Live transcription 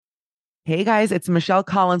Hey guys, it's Michelle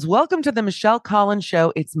Collins. Welcome to the Michelle Collins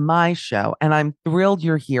Show. It's my show, and I'm thrilled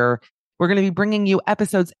you're here. We're going to be bringing you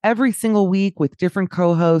episodes every single week with different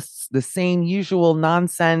co-hosts, the same usual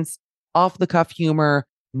nonsense, off-the-cuff humor,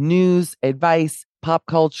 news, advice, pop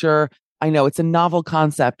culture. I know it's a novel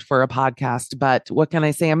concept for a podcast, but what can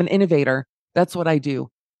I say? I'm an innovator. That's what I do.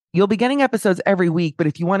 You'll be getting episodes every week, but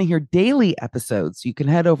if you want to hear daily episodes, you can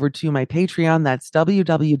head over to my Patreon. That's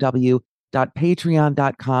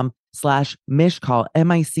www.patreon.com/Michcoll, Michcoll.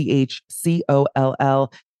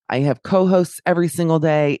 I have co-hosts every single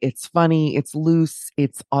day. It's funny, it's loose,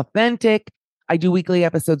 it's authentic. I do weekly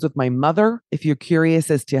episodes with my mother. If you're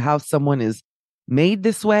curious as to how someone is made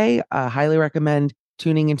this way, I highly recommend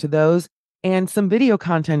tuning into those, and some video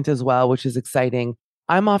content as well, which is exciting.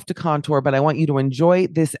 I'm off to Contour, but I want you to enjoy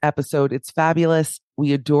this episode. It's fabulous.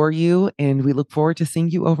 We adore you, and we look forward to seeing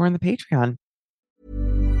you over on the Patreon.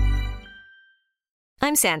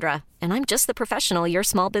 I'm Sandra, and I'm just the professional your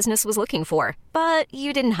small business was looking for. But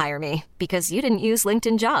you didn't hire me because you didn't use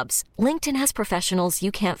LinkedIn Jobs. LinkedIn has professionals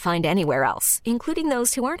you can't find anywhere else, including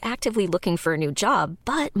those who aren't actively looking for a new job,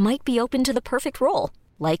 but might be open to the perfect role,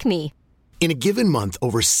 like me. In a given month,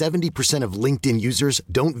 over 70% of LinkedIn users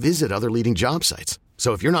don't visit other leading job sites.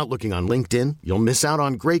 So if you're not looking on LinkedIn, you'll miss out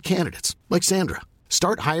on great candidates like Sandra.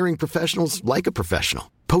 Start hiring professionals like a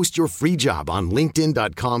professional. Post your free job on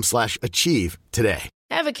linkedin.com/achieve today.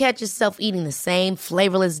 Ever catch yourself eating the same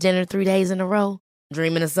flavorless dinner 3 days in a row?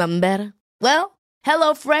 Dreaming of something better? Well,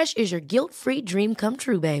 HelloFresh is your guilt-free dream come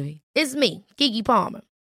true, baby. It's me, Keke Palmer.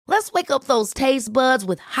 Let's wake up those taste buds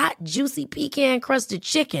with hot, juicy pecan-crusted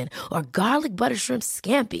chicken or garlic butter shrimp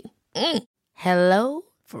scampi. Hello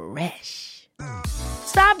Fresh.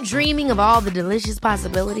 Stop dreaming of all the delicious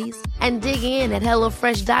possibilities and dig in at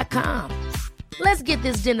HelloFresh.com. Let's get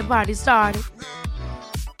this dinner party started.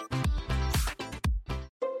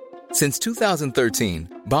 Since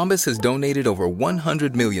 2013, Bombas has donated over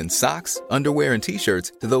 100 million socks, underwear, and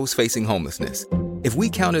T-shirts to those facing homelessness. If we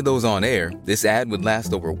counted those on air, this ad would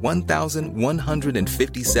last over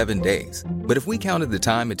 1,157 days. But if we counted the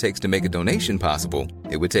time it takes to make a donation possible,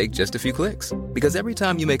 it would take just a few clicks. Because every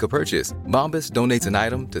time you make a purchase, Bombas donates an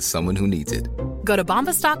item to someone who needs it. Go to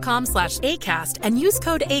bombas.com/ACAST and use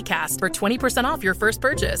code ACAST for 20% off your first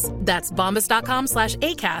purchase. That's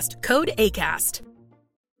bombas.com/ACAST, code ACAST.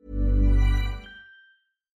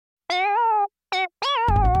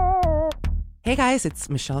 Hey guys, it's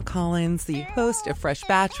Michelle Collins, the host of Fresh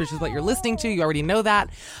Batch, which is what you're listening to. You already know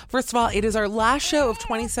that. First of all, it is our last show of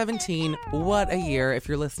 2017. What a year. If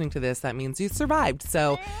you're listening to this, that means you survived.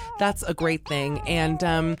 So that's a great thing. And,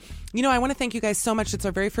 I want to thank you guys so much. It's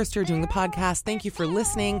our very first year doing the podcast. Thank you for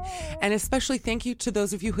listening. And especially thank you to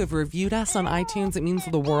those of you who have reviewed us on iTunes. It means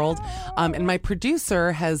the world. And my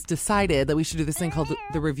producer has decided that we should do this thing called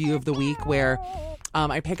the Review of the Week, where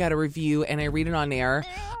I pick out a review and I read it on air.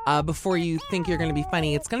 Before you think you're going to be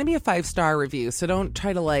funny, it's going to be a 5-star review. So don't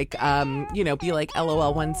try to be like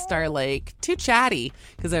LOL 1 star, like too chatty,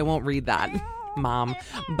 because I won't read that, Mom.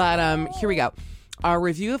 But here we go. Our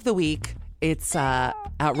review of the week. It's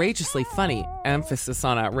outrageously funny. Emphasis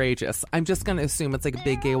on outrageous. I'm just going to assume it's like a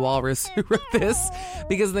big gay walrus who wrote this,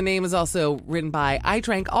 because the name is also written by I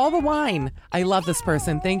Drank All the Wine. I love this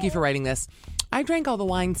person. Thank you for writing this. I Drank All the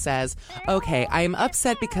Wine says, okay, I am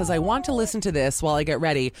upset because I want to listen to this while I get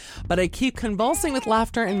ready, but I keep convulsing with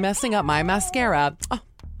laughter and messing up my mascara. Oh.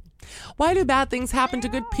 Why do bad things happen to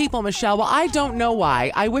good people, Michelle? Well, I don't know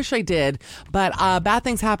why. I wish I did, but bad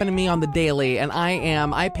things happen to me on the daily, and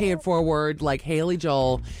I pay it forward like Haley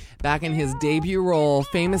Joel back in his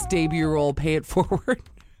famous debut role, Pay It Forward.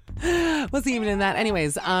 Wasn't even in that.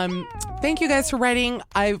 Anyways, thank you guys for writing.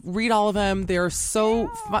 I read all of them. They're some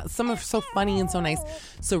are so funny and so nice.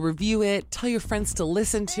 So review it. Tell your friends to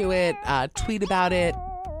listen to it. Tweet about it.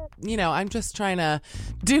 I'm just trying to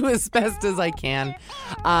do as best as I can.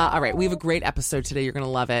 All right, we have a great episode today. You're going to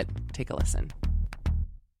love it. Take a listen.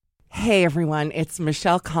 Hey, everyone. It's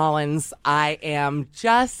Michelle Collins. I am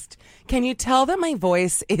can you tell that my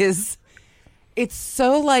voice is... It's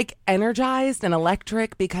so energized and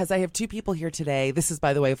electric because I have two people here today. This is,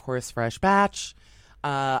 by the way, of course, Fresh Batch.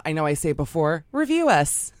 I know I say before, review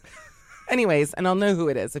us. Anyways, and I'll know who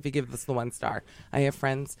it is if you give this the 1 star. I have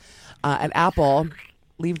friends at Apple.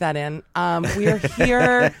 Leave that in. We are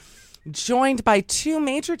here joined by two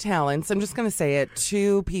major talents. I'm just going to say it.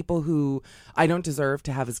 Two people who I don't deserve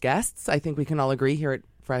to have as guests. I think we can all agree here at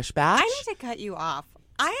Fresh Batch. I need to cut you off.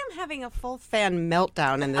 I am having a full fan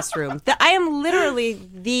meltdown in this room. I am literally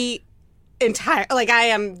the entire,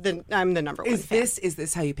 I'm the number one fan. Is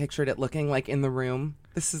this how you pictured it looking like in the room?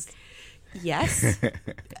 This is... Yes. Be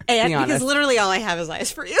And honest. because literally all I have is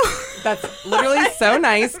eyes for you. That's literally so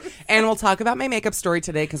nice. And we'll talk about my makeup story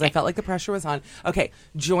today because I felt like the pressure was on. Okay,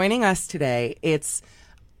 joining us today, it's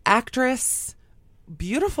actress,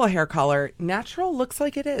 beautiful hair color, natural, looks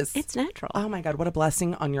like it is. It's natural. Oh my God, what a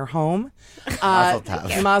blessing on your home. Mazel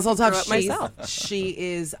tov. Mazel tov. Grew up myself. She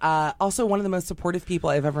is also one of the most supportive people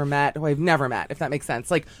I've ever met, who I've never met, if that makes sense.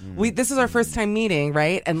 Like, this is our first time meeting,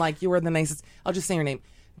 right? And like, you were the nicest. I'll just say your name.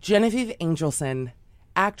 Genevieve Angelson,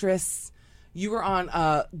 actress. You were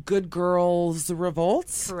on Good Girls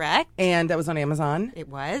Revolt. Correct. And that was on Amazon. It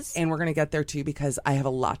was. And we're going to get there too because I have a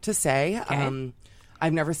lot to say. Okay.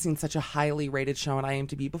 I've never seen such a highly rated show on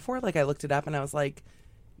IMDb before. Like, I looked it up and I was like,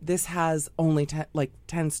 this has only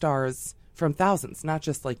 10 stars from thousands, not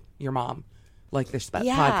just like your mom, like this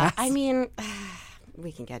podcast. I mean,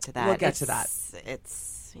 we can get to that. We'll get to that.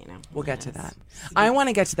 It's, you know. We'll get to that. I want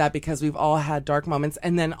to get to that because we've all had dark moments.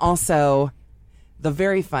 And then also the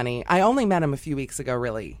very funny, I only met him a few weeks ago,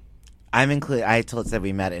 really. I'm included. I said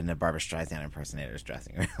we met in the Barbra Streisand impersonator's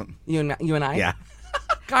dressing room. You and I? Yeah.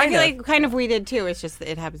 I feel like kind of we did too. It's just that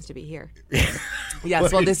it happens to be here. Yes,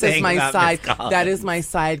 What well, are you this is saying my about side. Miss Collins? That is my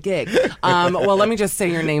side gig. Well, let me just say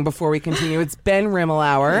your name before we continue. It's Ben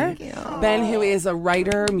Rimmelauer. Ben, who is a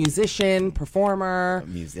writer, musician, performer. A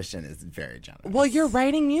musician is very generous. Well, you're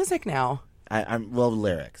writing music now. I'm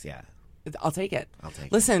lyrics, yeah. I'll take it. I'll take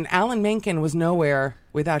it. Listen, Alan Menken was nowhere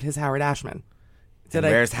without his Howard Ashman. And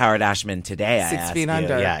where's Howard Ashman today? 6 Feet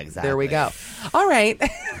Under. Yeah, exactly. There we go. All right.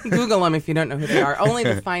 Google them if you don't know who they are. Only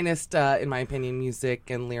the finest, in my opinion, music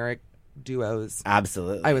and lyric duos.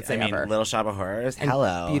 Absolutely. I would say mean, ever. Little Shop of Horrors. And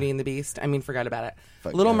Hello. Beauty and the Beast. I mean, forgot about it.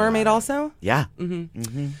 Forget Little Mermaid about it. also? Yeah.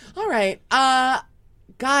 All right.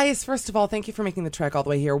 Guys, first of all, thank you for making the trek all the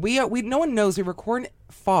way here. We no one knows we record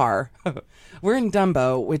far. We're in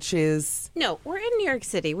Dumbo, which is No, we're in New York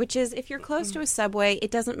City, which is if you're close to a subway,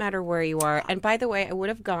 it doesn't matter where you are. And by the way, I would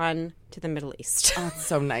have gone to the Middle East. oh, it's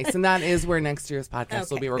so nice, and that is where next year's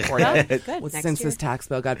podcast will be Okay. recorded. Good. Well, Next since year. this tax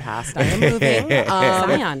bill got passed, I am moving.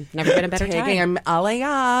 Zion, never been a better Taking time.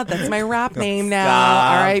 Aliyah. That's my rap name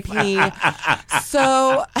now. R.I.P.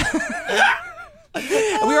 So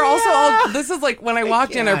we were also all. This is like when I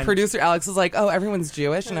walked in, our producer Alex was like, "Oh, everyone's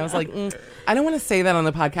Jewish," and I was like, "I don't want to say that on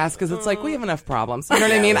the podcast because it's like we have enough problems." You know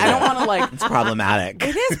what I mean? I don't want to like. It's problematic.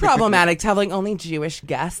 It is problematic to have like only Jewish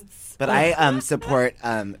guests. But I support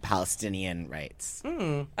Palestinian rights.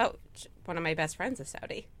 Oh, one of my best friends is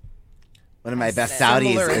Saudi. One of my best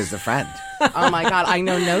Similar. Saudis is a friend. Oh my God, I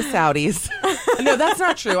know no Saudis. No, that's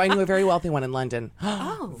not true. I knew a very wealthy one in London.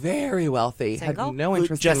 Oh, very wealthy. Single? Had no Who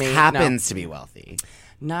interest just in me. happens to be wealthy.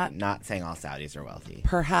 No, Not saying all Saudis are wealthy.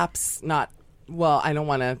 perhaps not. Well, I don't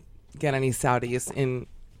want to get any Saudis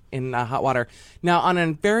in hot water. Now, on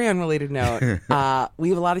a very unrelated note, we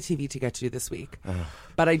have a lot of TV to get to this week.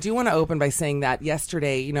 But I do want to open by saying that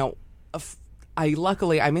yesterday, you know,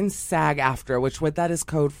 I'm in SAG-AFTRA, which what that is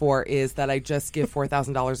code for is that I just give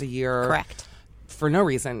 $4,000 a year. Correct. For no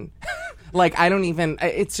reason. Like, I don't even,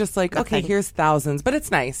 it's just like, okay, Nothing. here's thousands. But it's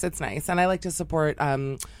nice. It's nice. And I like to support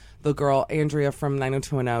the girl, Andrea from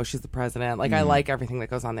 90210. She's the president. Like, I like everything that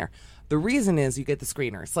goes on there. The reason is you get the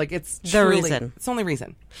screeners. Like, it's The truly, reason. It's the only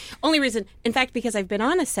reason. Only reason, in fact, because I've been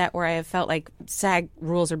on a set where I have felt like SAG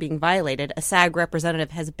rules are being violated. A SAG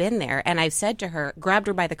representative has been there, and I've said to her, grabbed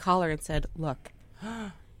her by the collar and said, "Look,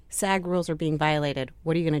 SAG rules are being violated.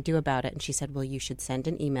 What are you going to do about it?" And she said, "Well, you should send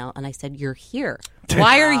an email." And I said, "You're here.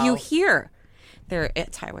 Why are you here?"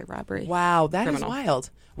 It's highway robbery. Wow, that is Criminal. wild.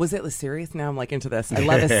 Was it serious? Now I'm like into this. I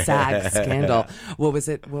love a SAG scandal. What was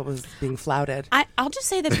it? What was being flouted? I'll just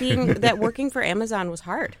say that that working for Amazon was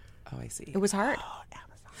hard. Oh, I see. It was hard.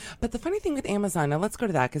 But the funny thing with Amazon, now let's go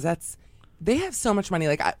to that because they have so much money.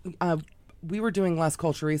 Like we were doing Las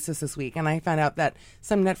Culturistas this week, and I found out that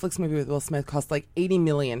some Netflix movie with Will Smith cost like $80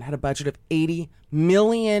 million, had a budget of $80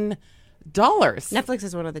 million. Netflix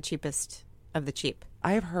is one of the cheapest of the cheap.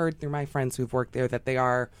 I have heard through my friends who've worked there that they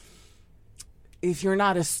are, if you're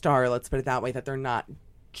not a star, let's put it that way, that they're not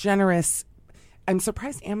generous. I'm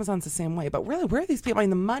surprised Amazon's the same way, but really, where are these people? I mean,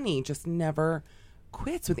 the money just never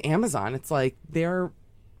quits with Amazon. It's like there's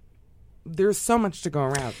so much to go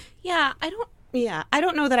around. Yeah, I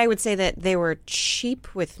don't know that I would say that they were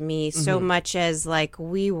cheap with me so much as like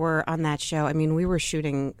we were on that show. I mean, we were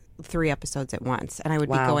shooting 3 episodes at once, and I would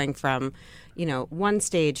be going from, one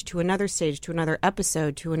stage to another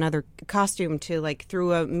episode to another costume to like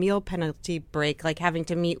through a meal penalty break, like having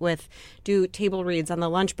to do table reads on the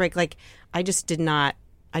lunch break. Like I just did not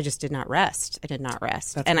rest. I did not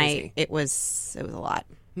rest. That's and crazy. it was a lot.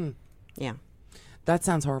 Yeah. That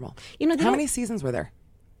sounds horrible. They How don't- many seasons were there?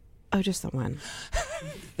 Oh, just the one.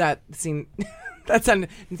 That scene.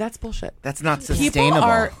 That's bullshit. That's not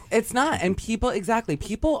sustainable. It's not. And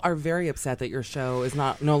people are very upset that your show is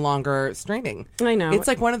no longer streaming. I know. It's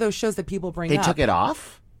like one of those shows that people bring They up. took it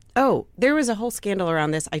off? Oh, there was a whole scandal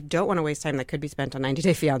around this. I don't want to waste time that could be spent on 90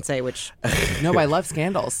 Day Fiancé, which... No, I love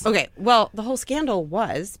scandals. Okay, well, the whole scandal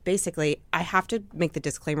was basically, I have to make the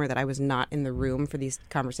disclaimer that I was not in the room for these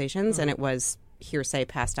conversations, and it was hearsay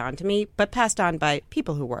passed on to me, but passed on by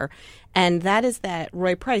people who were. And that is that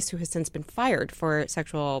Roy Price, who has since been fired for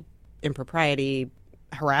sexual impropriety,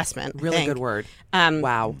 harassment. Really good word.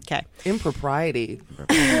 Wow. Okay. Impropriety.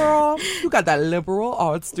 Girl, you got that liberal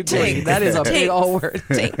arts degree. That is a big old word.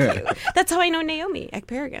 Thank you. That's how I know Naomi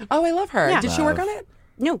Ekperigin. Oh, I love her. Yeah. Did she work on it?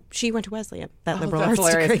 No, she went to Wesleyan. That liberal That's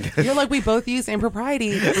arts hilarious. degree. You're like, we both use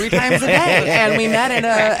impropriety 3 times a day, and we met in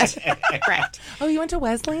a... Correct. Oh, you went to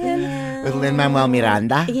Wesleyan? With Lin-Manuel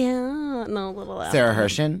Miranda? Yeah, no, a little Sarah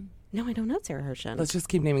Hershen? No, I don't know Sarah Hershen. Let's just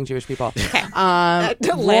keep naming Jewish people. Okay. Roy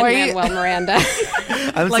Lin-Manuel Miranda.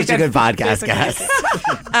 I'm such a good podcast guest.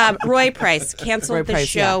 Roy Price canceled Roy the Price,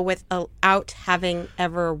 show without having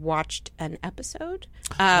ever watched an episode.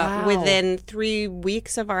 Within 3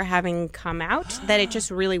 weeks of our having come out, that it just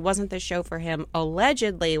really wasn't the show for him.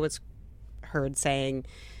 Allegedly, was heard saying,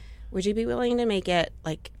 "Would you be willing to make it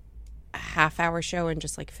like a half-hour show and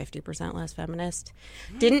just like 50% less feminist?"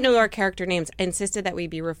 Didn't know our character names. Insisted that we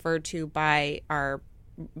be referred to by our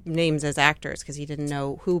names as actors because he didn't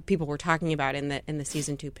know who people were talking about in the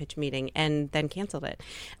season 2 pitch meeting, and then canceled it.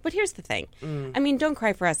 But here's the thing. I mean, don't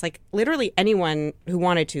cry for us. Like, literally anyone who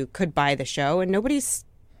wanted to could buy the show, and nobody's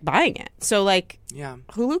buying it. So, like, Yeah.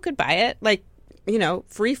 Hulu could buy it. Like, you know,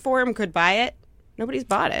 Freeform could buy it. Nobody's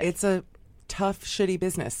bought it. It's a tough, shitty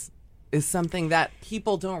business. Is something that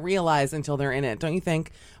people don't realize until they're in it, don't you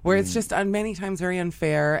think? Where it's just many times very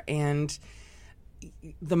unfair, and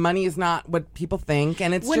the money is not what people think,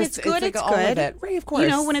 and it's when just it's good, like it's all good. of it. Right, of course. You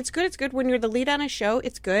know, when it's good, it's good. When you're the lead on a show,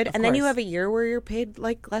 it's good. And then you course. have a year where you're paid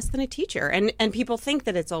like less than a teacher, and people think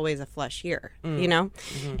that it's always a flush year. You know.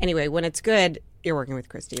 Anyway, when it's good, you're working with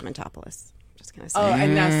Chris Diamantopoulos. Just gonna say. Oh,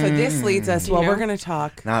 and now so this leads us. Well, we're going to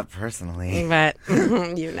talk. Not personally. But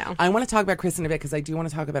you know. I want to talk about Chris in a bit because I do want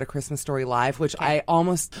to talk about A Christmas Story Live, which I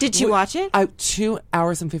almost Did you watch it? 2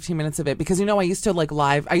 hours and 15 minutes of it, because you know I used to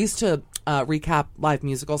recap live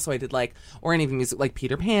musicals, so I did or any music like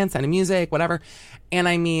Peter Pan, Sound of Music, whatever. And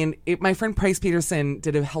I mean, my friend Price Peterson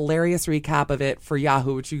did a hilarious recap of it for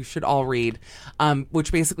Yahoo, which you should all read,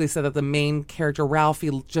 which basically said that the main character,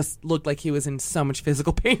 Ralphie, just looked like he was in so much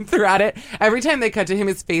physical pain throughout it. Every time they cut to him,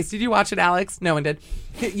 his face. Did you watch it, Alex? No one did.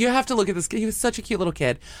 You have to look at this. He was such a cute little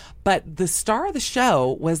kid. But the star of the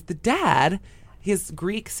show was the dad. His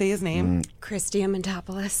Greek, say his name. Chris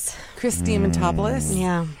Diamantopoulos. Chris Diamantopoulos.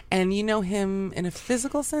 Yeah. And you know him in a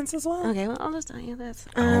physical sense as well? Okay, well, I'll just tell you this.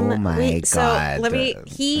 Oh my So God.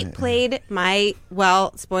 he played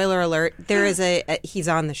spoiler alert, there is he's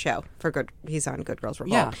on the show he's on Good Girls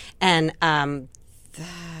Revolt. Yeah. And,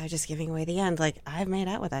 just giving away the end, I've made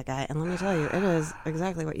out with that guy, and let me tell you, it is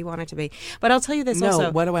exactly what you want it to be. But I'll tell you this also.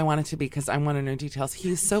 No, what do I want it to be? Because I want to know details.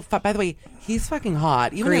 He's so by the way, he's fucking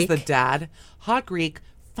hot. Even Greek. as the dad. Hot Greek.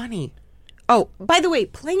 Funny. Oh, by the way,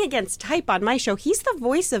 playing against type on my show, he's the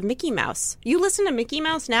voice of Mickey Mouse. You listen to Mickey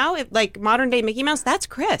Mouse now, modern day Mickey Mouse, that's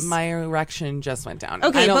Chris. My erection just went down.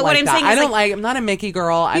 Okay, I don't but what like I'm that. saying is, I don't I'm not a Mickey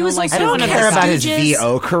girl. I don't was like also I one don't of care the about his Stooges.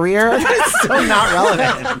 VO career. That's so not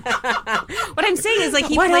relevant. What I'm saying is,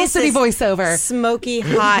 he What plays else did he this voice over? smoky,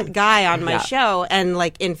 hot guy on my Yeah. show, and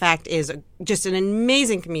in fact, is just an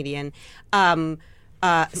amazing comedian.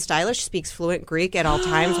 Stylish, speaks fluent Greek at all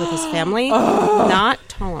times with his family. Not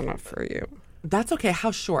tall enough for you. That's okay.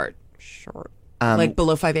 How short? Short,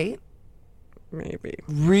 Below 5'8"? maybe.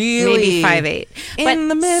 Really? Maybe 5'8". In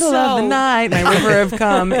the middle of the night, my river have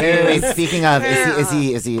come. Wait, speaking of, is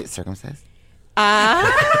he circumcised?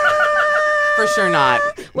 For sure not.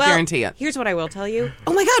 Well, Guarantee it. Here's what I will tell you.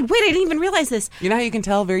 Oh my God! Wait, I didn't even realize this. You know how you can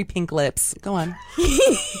tell? Very pink lips. Go on.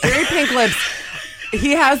 Very pink lips.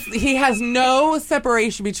 He has no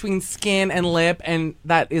separation between skin and lip, and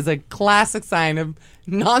that is a classic sign of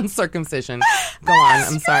non-circumcision. Go on.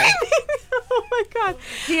 I'm sorry. Oh my God!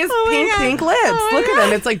 He has Oh my God. pink lips. Oh my Look at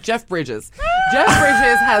him. It's like Jeff Bridges. Jeff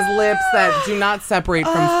Bridges has lips that do not separate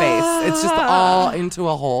from face. It's just all into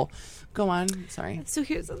a hole. Go on. Sorry. So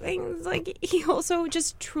here's the thing. It's he also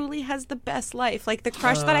just truly has the best life. The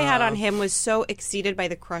crush that I had on him was so exceeded by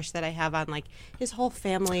the crush that I have on his whole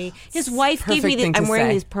family. His wife gave me Perfect thing to I'm wearing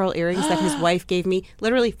say. these pearl earrings that his wife gave me,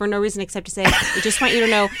 literally for no reason except to say, I just want you to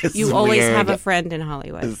know This you is always weird. have a friend in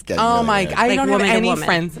Hollywood. This is getting Oh really my! weird. I don't have woman to any woman.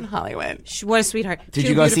 friends in Hollywood. What a sweetheart. Did Two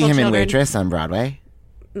you go see beautiful him in children. Waitress on Broadway?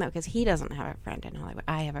 No, because he doesn't have a friend in Hollywood.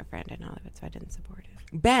 I have a friend in Hollywood, so I didn't support it.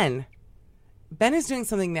 Ben is doing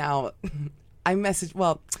something now. I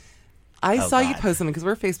saw you post something because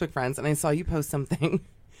we're Facebook friends, and I saw you post something.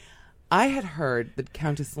 I had heard that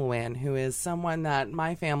Countess Luann, who is someone that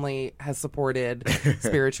my family has supported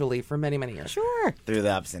spiritually for many, many years. Sure. Through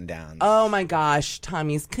the ups and downs. Oh my gosh,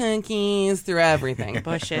 Tommy's Cookies, through everything.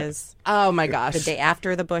 Bushes. Oh my gosh. The day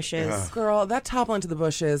after the Bushes. Girl, that Topple Into the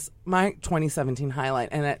Bushes, my 2017 highlight,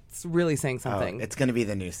 and it's really saying something. It's going to be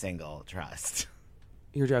the new single, Trust.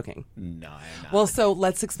 You're joking. No, I'm not. Well, so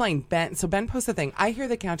let's explain. Ben posted a thing. I hear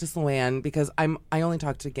that Countess Luann, because I only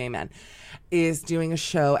talk to gay men, is doing a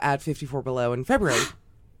show at 54 Below in February.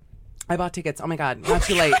 I bought tickets. Oh my God, not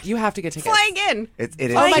too late. You have to get tickets. Flying in. It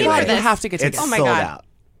is. Oh my too God, late. you have to get tickets. It's Oh my sold God. out.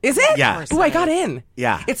 Is it? Yeah. Oh, I got in.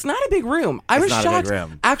 Yeah. It's not a big room. I was not a big shocked.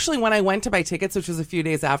 room. Actually, when I went to buy tickets, which was a few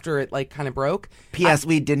days after it kind of broke. P.S.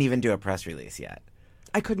 We didn't even do a press release yet.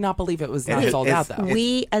 I could not believe it was not It's- sold out though.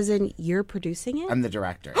 We, as in you're producing it? I'm the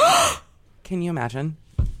director. Can you imagine?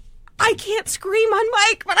 I can't scream on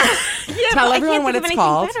mic, but Tell everyone what it's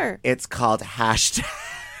called. Better. It's called hashtag.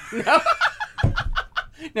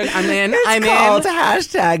 No, I'm in. It's called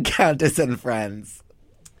hashtag Countess and Friends.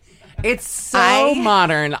 It's so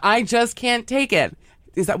modern. I just can't take it.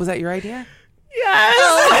 Was that your idea?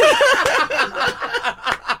 Yes.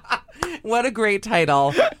 What a great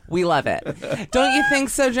title. We love it. Don't you think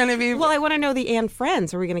so, Genevieve? Well, I want to know the Anne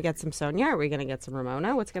Friends. Are we going to get some Sonia? Are we going to get some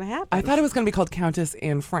Ramona? What's going to happen? I thought it was going to be called Countess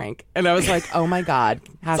Anne Frank. And I was like, oh my God.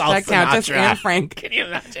 all Hashtag Countess Sinatra. Anne Frank. Can you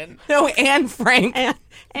imagine? No, Anne Frank. Anne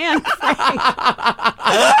Frank.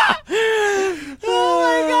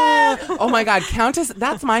 Oh my God. Countess,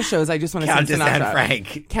 that's my shows. I just want to sing Countess Sinatra. Anne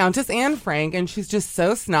Frank. Countess Anne Frank. And she's just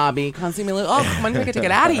so snobby. Constantly like, oh, when do I get to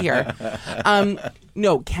get out of here?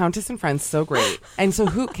 No, Countess and Friends, so great. And so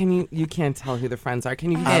who can you can't tell who the friends are. Can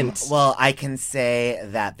you hint? Well, I can say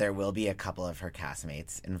that there will be a couple of her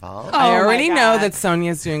castmates involved. I Oh, already my know God. that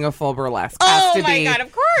Sonia's doing a full burlesque. Oh, Has to my be. God, of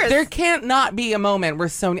course. There can't not be a moment where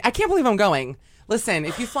Sonia... I can't believe I'm going. Listen,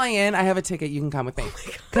 if you fly in, I have a ticket. You can come with me.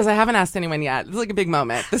 Because I haven't asked anyone yet. It's like a big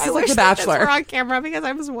moment. This is like The Bachelor. We're on camera because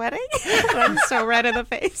I'm sweating. And I'm so red in the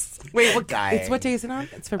face. Wait, what Dying. It's what day is it on?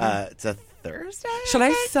 It's February. It's a Thursday. Should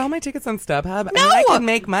I sell my tickets on StubHub? I mean, I can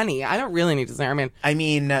make money. I don't really need to say. I mean, I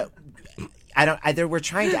mean, I don't. Either we're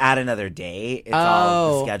trying to add another day. It's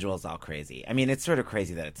all the schedule's all crazy. I mean, it's sort of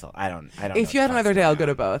crazy that it's all. I don't. if you had another day, I'll go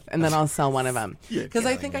to both, and then I'll sell one of them because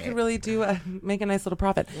I think I me. could really make a nice little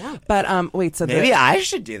profit. Yeah. But wait, so Maybe I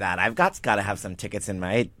should do that. I've got to have some tickets in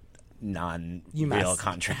my non-real must.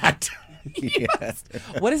 contract. Yes.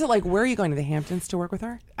 what is it like? Where are you going to the Hamptons to work with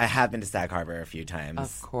her? I have been to Sag Harbor a few times.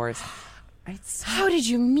 Of course. How did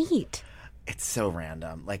you meet? It's so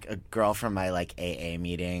random. Like a girl from my AA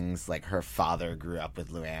meetings, like her father grew up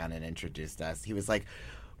with Luann and introduced us. He was like,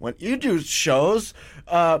 "When you do shows,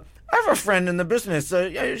 I have a friend in the business.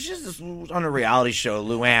 She's just on a reality show,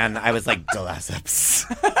 Luann." I was like, "Delesseps."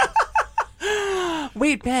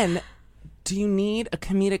 Wait, Ben, do you need a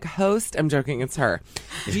comedic host? I'm joking, it's her.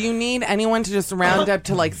 Do you need anyone to just round up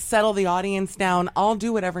to settle the audience down? I'll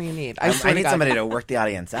do whatever you need. I I need somebody to work the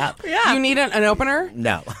audience up. Yeah. You need an opener?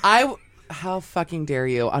 No. How fucking dare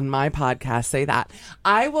you on my podcast say that?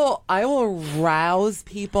 I will rouse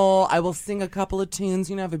people. I will sing a couple of tunes.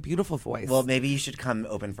 You know, I have a beautiful voice. Well, maybe you should come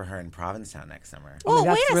open for her in Provincetown next summer. Well,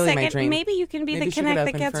 that's wait a really my second. dream. Maybe you can be Maybe the she could connect that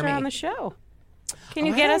open gets for her me. on the show. Can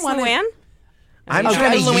you I get don't us wanna- Luann? I'm Oh,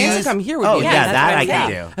 trying to Luann use. to come here with Oh me. yeah, That's that what I I'm can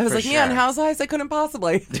saying. do. I was for like, sure. yeah, on Housewives, I couldn't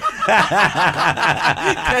possibly. Cut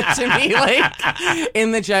to me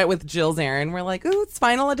in the jet with Jill Zarin. We're like, ooh, it's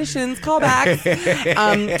final auditions, callbacks.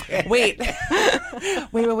 Wait.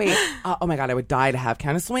 Oh my God, I would die to have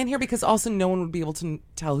Countess Luann here because also no one would be able to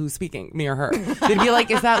tell who's speaking, me or her. They'd be like,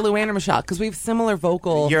 is that Luann or Michelle? Because we have similar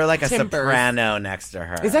vocal. You're like a timbres. soprano next to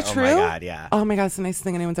her. Is that Oh true? my God, yeah. Oh my God, it's the nicest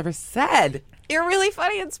thing anyone's ever said. You're really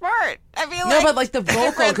funny and smart. I feel No, but like the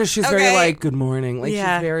vocal, because she's very Okay. like, good morning. Like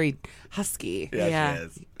Yeah. she's very husky. Yeah, she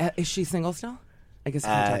is. Is she single still? I guess we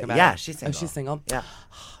can talk about yeah, it. she's Oh, single. she's single? Yeah.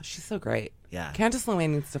 She's so great. Yeah. Countess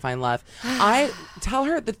Luann needs to find love. I tell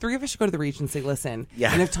her the three of us should go to the Regency. Listen.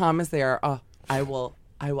 Yeah. And if Tom is there, I will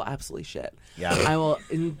absolutely shit. Yeah. I will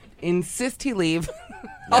insist he leave.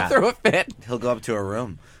 I'll Yeah. throw a fit He'll go up to a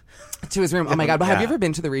room. to his room. Oh my God. But have Yeah. you ever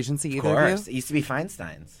been to the Regency Of either course. of It you? used to be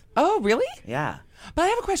Feinstein's. Oh, really? Yeah. But I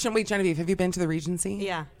have a question. Wait, Genevieve, have you been to the Regency?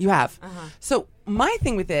 Yeah. You have? Uh-huh. So my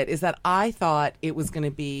thing with it is that I thought it was going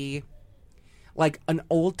to be like an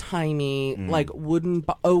old-timey, like wooden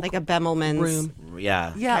oak Like a Bemelman's room.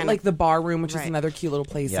 Yeah. Yeah, kind like of- the bar room, which is Right. another cute little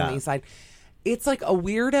place on Yeah. the east side. It's like a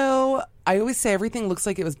weirdo. I always say everything looks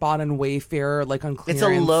like it was bought on Wayfair, like on clearance.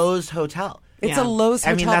 It's a Lowe's hotel. It's a Lowe's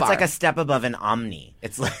hotel I mean, that's bar. like a step above an Omni.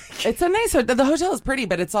 It's like It's a nice hotel. The hotel is pretty,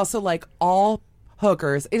 but it's also like all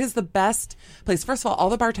hookers. It is the best place. First of all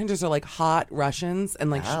the bartenders are like hot Russians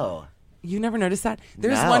and like. oh. You never noticed that?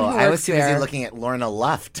 There's No, one who works I was too busy there. looking at Lorna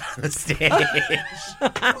Luft on the stage.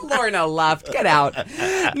 Lorna Luft, get out.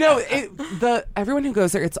 No, everyone who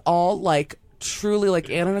goes there, it's all like truly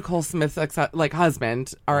like Anna Nicole Smith's like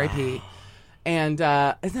husband, R.I.P. And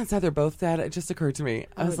isn't that sad they're both dead? It just occurred to me.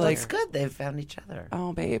 I was like, That's good. They've found each other.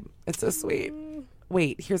 oh, babe, it's so sweet.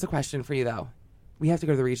 Wait, here's a question for you, though. We have to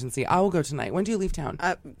go to the Regency. I will go tonight. When do you leave town?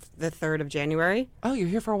 The 3rd of January. Oh, you're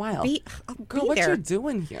here for a while. I'll Girl, be what there. you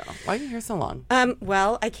doing here? Why are you here so long?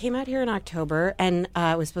 Well, I came out here in October, and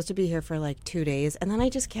I was supposed to be here for like 2 days, and then I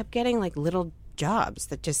just kept getting like little jobs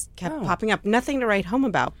that just kept popping up. Nothing to write home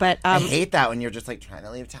about, but I hate that when you're just like trying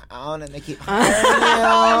to leave town and they keep hiring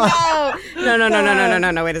you.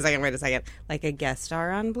 No. Wait a second. Like a guest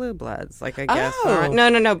star on Blue Bloods. Like a guest star.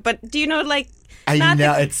 No. But do you know, like. I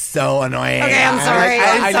know, it's so annoying. Okay, I'm sorry.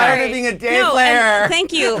 I'm sorry for being a day player.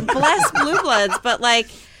 Thank you. Bless Blue Bloods. But like,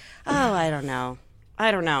 I don't know.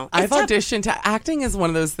 I've auditioned to acting is one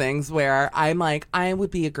of those things where I'm like, I would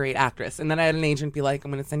be a great actress. And then I had an agent be like, I'm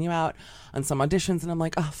going to send you out on some auditions. And I'm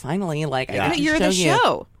like, oh, finally. Like, I get to You're show the you.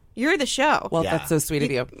 show. You're the show. Well, that's so sweet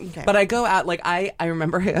of you. Okay. But I go out, like, I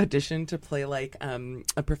remember I auditioned to play, like,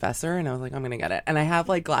 a professor, and I was like, I'm going to get it. And I have,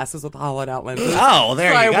 like, glasses with hollowed out lenses. Oh,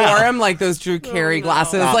 there so you go. I wore them, like, those Drew Carey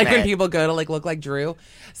glasses, Stop like, when it. people go to, like, look like Drew.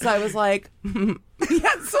 So I was like,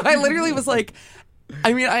 so I literally was like,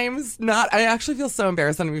 I mean, I actually feel so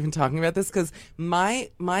embarrassed that I'm even talking about this, because my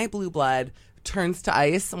blue blood turns to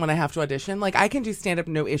ice when I have to audition. Like, I can do stand-up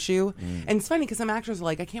no issue. And it's funny because some actors are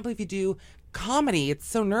like, I can't believe you do comedy. It's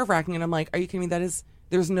so nerve-wracking. And I'm like, are you kidding me? There's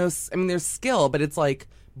skill, but it's like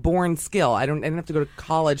born skill. I didn't have to go to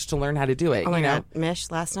college to learn how to do it. Oh my you know? God,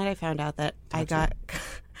 Mish, last night I found out that I got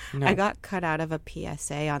cut out of a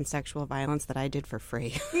PSA on sexual violence that I did for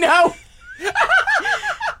free. No.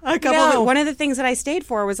 One of the things that I stayed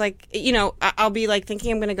for was like, you know, I'll be like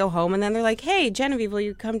thinking I'm going to go home, and then they're like, "Hey, Genevieve, will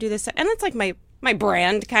you come do this?" And it's like my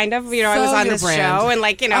brand, kind of. You know, I was on your this brand. show, and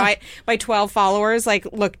like, you know, my 12 followers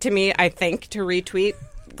like look to me, I think, to retweet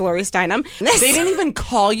Gloria Steinem. They didn't even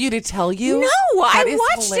call you to tell you? No, That I is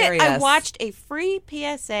watched hilarious. it. I watched a free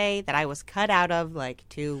PSA that I was cut out of like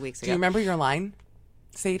 2 weeks ago. Do you remember your line?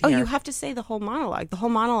 Say it Oh, here. you have to say the whole monologue. The whole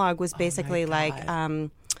monologue was basically like,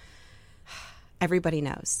 everybody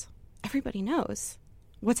knows. Everybody knows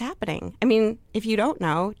what's happening. I mean, if you don't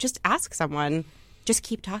know, just ask someone. Just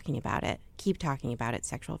keep talking about it. Keep talking about it.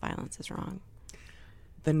 Sexual violence is wrong.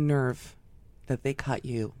 The nerve that they cut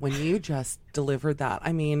you when you just delivered that.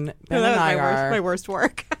 I mean, Ben That and I was are my worst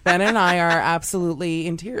work. Ben and I are absolutely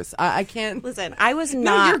in tears. I can't. Listen, I was No,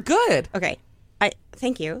 not. you're good. Okay.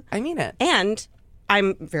 Thank you. I mean it. And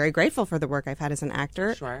I'm very grateful for the work I've had as an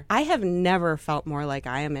actor. Sure. I have never felt more like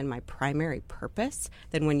I am in my primary purpose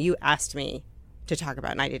than when you asked me to talk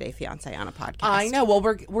about 90 Day Fiancé on a podcast. I know. Well,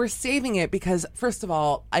 we're saving it because, first of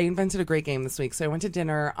all, I invented a great game this week. So I went to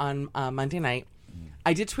dinner on Monday night.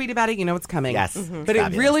 I did tweet about it. You know what's coming. Yes. But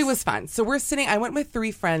it really was fun. So we're sitting. I went with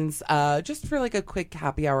 3 friends just for like a quick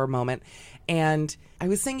happy hour moment. And I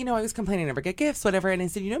was saying, I was complaining I never get gifts, whatever. And I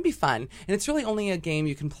said, it'd be fun. And it's really only a game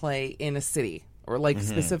you can play in a city or like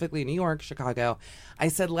specifically New York, Chicago. I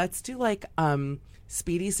said, let's do like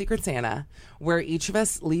Speedy Secret Santa, where each of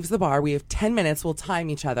us leaves the bar. We have 10 minutes. We'll time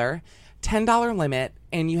each other. $10 limit.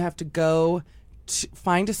 And you have to go to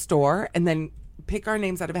find a store and then pick our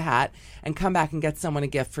names out of a hat and come back and get someone a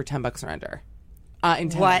gift for $10 or under in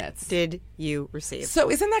 10 What minutes. did you receive? So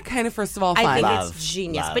isn't that kind of, first of all, fun? I think Love. it's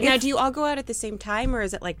genius. Love. But now, do you all go out at the same time, or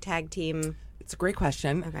is it like tag team? It's a great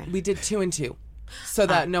question. Okay. We did 2 and 2. So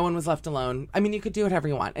that no one was left alone. I mean, you could do whatever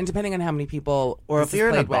you want. And depending on how many people Or this if is you're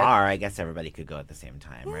in a played with. bar, I guess everybody could go at the same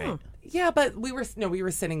time, right? Yeah, but we were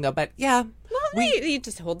sitting though. But yeah. Well, you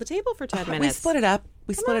just hold the table for 10 minutes. We split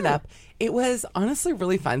it up. It was honestly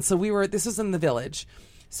really fun. So this was in the Village.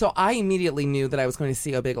 So I immediately knew that I was going to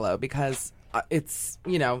see O Bigelow because it's,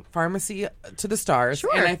 pharmacy to the stars.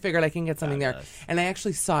 Sure. And I figured I can get something there. And I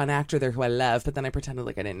actually saw an actor there who I love, but then I pretended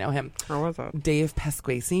like I didn't know him. Or was it? Dave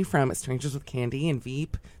Pasquesi from Strangers with Candy and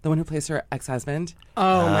Veep, the one who plays her ex-husband.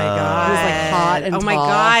 Oh my God! He was like hot and oh my tall.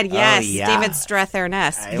 God! Yes, Oh, yeah. David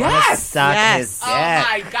Strathairn-esque. I wanna suck Yes. his dick. Oh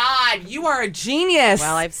my God, you are a genius.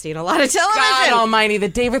 Well, I've seen a lot of television. God almighty, the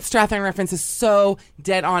David Strathairn reference is so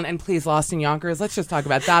dead on. And please, Lost in Yonkers, let's just talk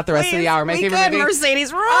about that the rest of the hour. My we favorite could. movie.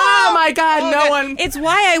 Mercedes Ruehl. Oh my God, no one. It's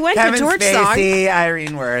why I went Kevin to Torch Spacey, Song.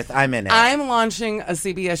 Irene Worth. I'm in it. I'm launching a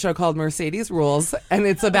CBS show called Mercedes Rules, and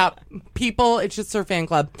it's about people. It's just her fan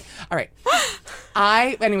club. All right.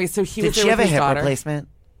 Anyway, so he Did was there she have with a his hip daughter. replacement?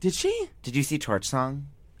 Did she? Did you see Torch Song?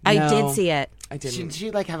 I No. did see it. I didn't. Did she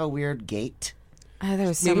like have a weird gait? There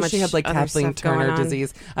was so Maybe much she had like other Kathleen stuff going Turner on.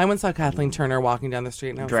 disease. I once saw Kathleen Turner walking down the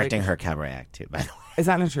street, and I was Directing like, her cabaret act too, by the way. Is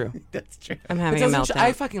that not true? That's true. I'm But having a doesn't she- meltdown.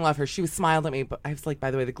 I fucking love her. She smiled at me, but I was like,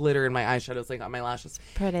 by the way, the glitter in my eyeshadows like on my lashes.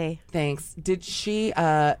 Pretty. Thanks. Did she?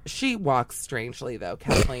 She walks strangely though,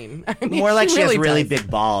 Kathleen. I mean, More like she has really does.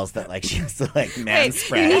 big balls that like she has to like man Wait,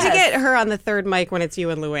 spread. you need to get her on the third mic when it's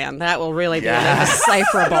you and Luann. That will really be like a That'll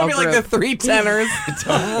decipherable be like the group. three tenors.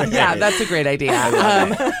 Yeah, that's a great idea.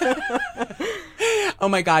 Oh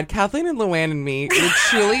my God, Kathleen and Luann and me would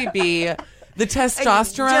truly be the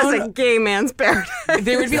testosterone. Just a gay man's paradise.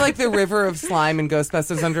 There would be like the river of slime and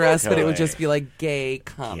Ghostbusters under us, but it would just be like gay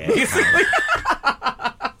cum. Basically.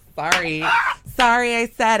 Sorry,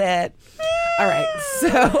 I said it. All right,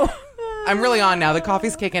 so I'm really on now. The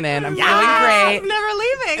coffee's kicking in. I'm feeling great. I'm never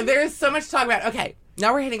leaving. There's so much to talk about. Okay,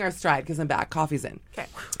 now we're hitting our stride because I'm back. Coffee's in. Okay.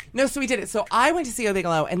 No, so we did it. So I went to see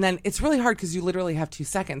Bigelow, and then it's really hard because you literally have 2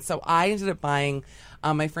 seconds. So I ended up buying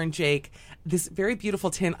my friend Jake this very beautiful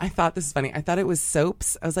tin. I thought, this is funny, I thought it was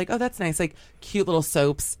soaps. I was like, oh, that's nice, like cute little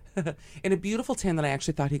soaps in a beautiful tin that I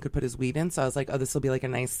actually thought he could put his weed in. So I was like, oh, this will be like a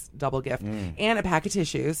nice double gift. And a pack of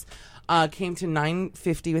tissues. Came to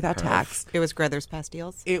 $9.50 without tax. It was Grethers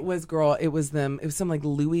Pastilles. It was some like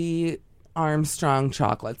Louis Armstrong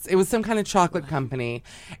chocolates. It was some kind of chocolate company,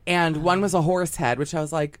 and one was a horse head, which I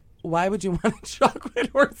was like, why would you want a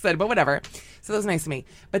chocolate horse head? But whatever. So that was nice to me.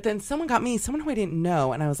 But then someone got me, someone who I didn't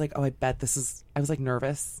know, and I was like, oh, I bet this is, I was like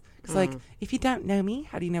nervous. Because like, if you don't know me,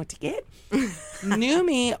 how do you know what to get? Knew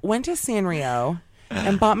me, went to Sanrio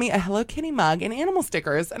and bought me a Hello Kitty mug and animal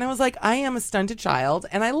stickers. And I was like, I am a stunted child,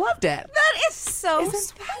 and I loved it. That is so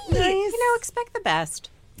sweet. nice? You know, expect the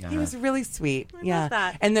best. He was really sweet. Yeah.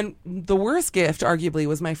 that. And then the worst gift, arguably,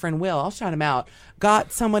 was my friend Will. I'll shout him out.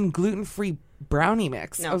 Got someone gluten-free brownie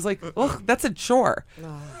mix. I was like, ugh, that's a chore.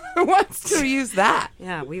 Who wants to use that?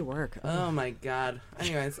 Yeah, we work. Oh, my God.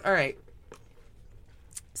 Anyways, all right.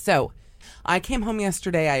 So I came home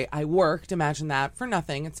yesterday. I worked, imagine that, for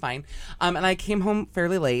nothing. It's fine. And I came home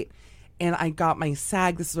fairly late. And I got my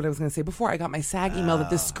SAG, this is what I was going to say before, I got my SAG email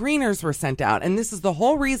that the screeners were sent out. And this is the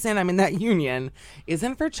whole reason I'm in that union.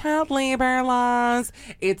 Isn't for child labor laws.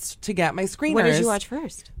 It's to get my screeners. What did you watch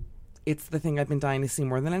first? It's the thing I've been dying to see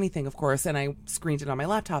more than anything, of course. And I screened it on my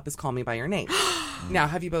laptop as Call Me By Your Name. Now,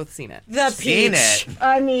 have you both seen it? The Seen Peach. it.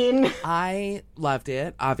 I mean, I loved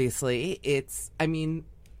it, obviously. It's, I mean,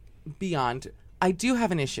 beyond. I do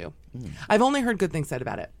have an issue. I've only heard good things said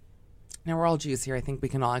about it. Now, we're all Jews here. I think we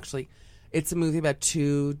can all actually... It's a movie about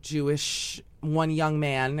one young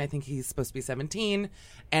man, I think he's supposed to be 17,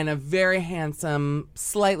 and a very handsome,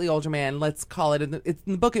 slightly older man. Let's call it, in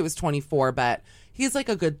the book it was 24, but he's like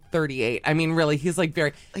a good 38. I mean, really, he's like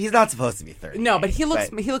very... He's not supposed to be 30. No, but he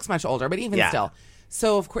looks much older, but even still.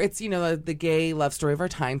 So, of course, it's, you know, the gay love story of our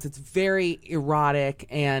times. It's very erotic,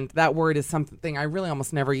 and that word is something I really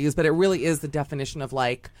almost never use, but it really is the definition of,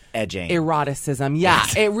 like... Edging. Eroticism. Yeah,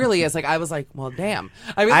 it really is. Like, I was like, well, damn.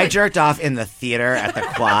 I mean, I like, jerked off in the theater at the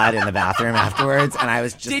Quad in the bathroom afterwards, and I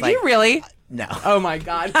was just Did like... you really? No. Oh, my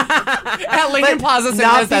God. At Lincoln Plaza Not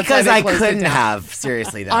Cinemas, that's because why they I closed it couldn't down. have.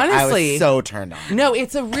 Seriously, though. I Honestly. was so turned on. No,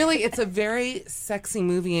 it's a very sexy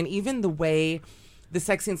movie, and even the way the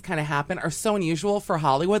sex scenes kind of happen are so unusual for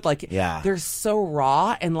Hollywood. Like, they're so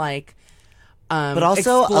raw and like, but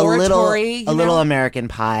also a exploratory, you little know? American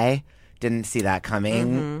Pie. Didn't see that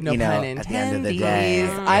coming. No you know, pun at the end of the day,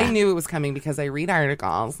 intended. I knew it was coming because I read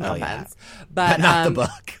articles. No offense, but not the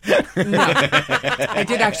book. No, I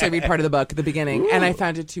did actually read part of the book at the beginning, and I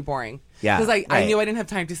found it too boring. Yeah, because I right. knew I didn't have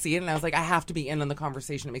time to see it, and I was like, I have to be in on the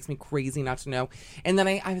conversation. It makes me crazy not to know. And then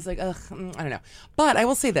I was like, ugh, I don't know. But I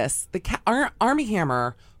will say this: Armie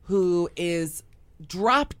Hammer, who is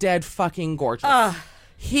drop dead fucking gorgeous.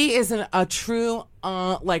 He is a true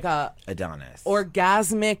like a Adonis.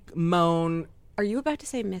 orgasmic moan. are you about to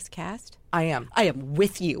say miscast? I am. I am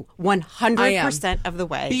with you 100% of the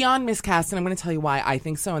way. Beyond miscast, and I'm going to tell you why I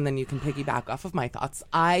think so, and then you can piggyback off of my thoughts.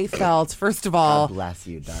 I felt, first of all... God bless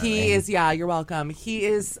you, darling. He is, you're welcome. He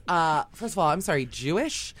is, first of all, I'm sorry,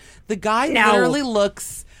 Jewish? The guy literally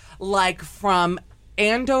looks like from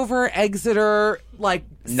Andover, Exeter, like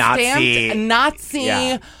Nazi. stamped Nazi...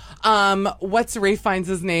 Yeah. What's Ray finds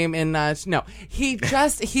his name in, no.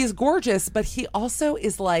 He's gorgeous, but he also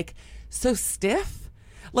is like so stiff.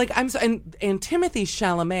 Like and Timothy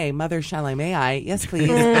Chalamet, Mother Chalamet, yes please.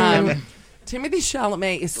 Timothy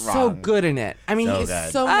Chalamet is so Wrong. good in it. I mean, So he's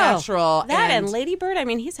good. so natural. That and Lady Bird. I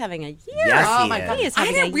mean, he's having a year. Yes, oh he my is. God. He is I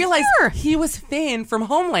having didn't a realize year. he was Finn from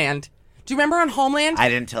Homeland. Do you remember on Homeland? I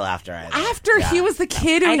didn't till after I. After he was the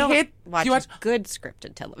kid who I don't hit. watch, do you watch? good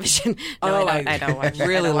scripted television. Oh, I don't watch. I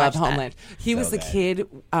really don't love watch that. Homeland. He was the kid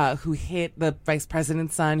who hit the vice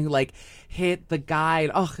president's son, who like hit the guy.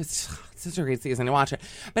 Oh, it's such a great season to watch it.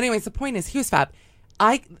 But anyways, the point is, he was fab.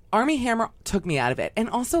 Armie Hammer took me out of it, and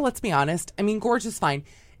also let's be honest. I mean, Gorge is fine.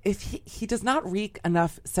 If he does not reek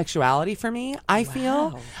enough sexuality for me, I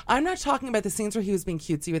feel. I'm not talking about the scenes where he was being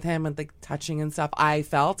cutesy with him and like touching and stuff. I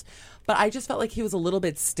felt, but I just felt like he was a little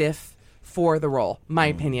bit stiff for the role. My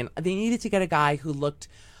opinion. They needed to get a guy who looked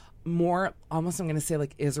more, almost I'm going to say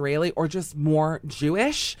like Israeli or just more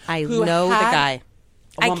Jewish. I who know the had- guy.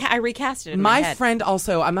 Well, I recast it in my my head. friend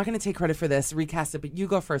also, I'm not going to take credit for this, recast it, but you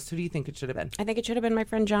go first. Who do you think it should have been? I think it should have been my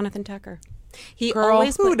friend Jonathan Tucker. He Girl,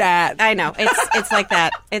 always who dat? I know it's like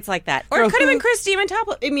that. It's like that. Or Girl, it could have who- been Chris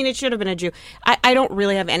Diamantopoulos. I mean, it should have been a Jew. I don't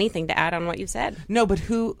really have anything to add on what you said. No, but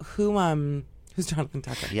who's Jonathan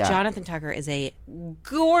Tucker? Yeah. Jonathan Tucker is a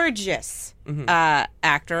gorgeous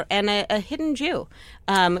actor and a hidden Jew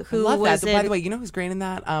who I love was that. By in- the way, you know who's great in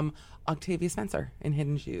that? Octavia Spencer in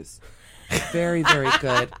Hidden Jews. Very, very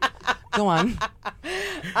good. Go on.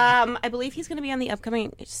 I believe he's going to be on the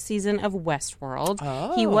upcoming season of Westworld.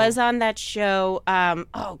 Oh. He was on that show.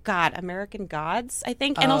 American Gods, I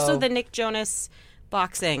think, and also the Nick Jonas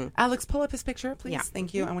boxing. Alex, pull up his picture, please. Yeah.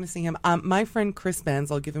 Thank you. I want to see him. My friend Chris Benz,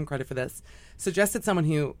 I'll give him credit for this, suggested someone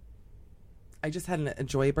who I just had a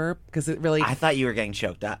joy burp because it really. I thought you were getting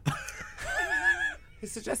choked up. He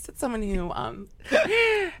suggested someone who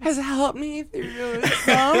has helped me through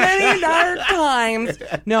so many dark times.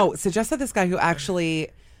 No, suggested this guy who actually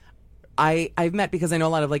I've met because I know a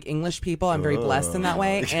lot of like English people. I'm very blessed in that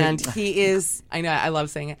way. And he is, I know, I love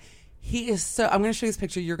saying it. He is so, I'm going to show you this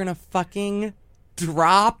picture. You're going to fucking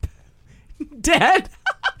drop dead.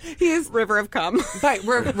 He is River of Cum. Right,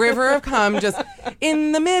 River of Cum, just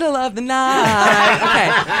in the middle of the night.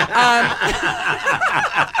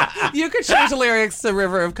 Okay. You could change the lyrics to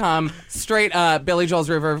River of Cum, straight up Billy Joel's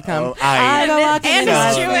River of Cum. Oh, I- go walking and in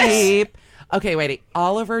it's my Jewish. sleep. Okay, wait.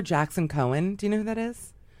 Oliver Jackson Cohen. Do you know who that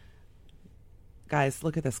is? Guys,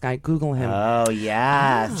 look at this guy. Google him. Oh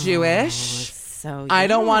yes. Jewish. So I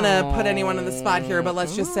don't want to put anyone on the spot here, but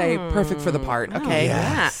let's just say perfect for the part, okay?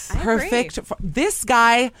 yes. I agree. Perfect. This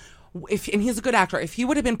guy, and he's a good actor. If he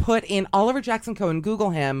would have been put in Oliver Jackson Cohen, Google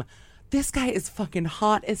him. This guy is fucking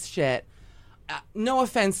hot as shit. No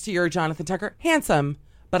offense to your Jonathan Tucker, handsome,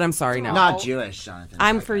 but I'm sorry, no. Not Jewish, Jonathan.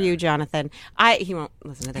 I'm Tucker. for you, Jonathan. He won't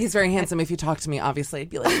listen to this. He's very handsome. If you talk to me, obviously, I'd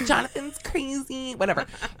be like, Jonathan's crazy, whatever.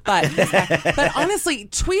 But honestly,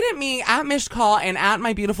 tweet at me at Mishcall and at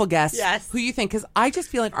my beautiful guest Yes. who you think, because I just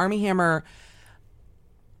feel like Armie Hammer,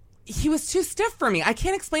 he was too stiff for me. I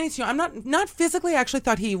can't explain it to you. I'm not physically. I actually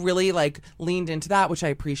thought he really like leaned into that, which I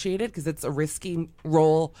appreciated because it's a risky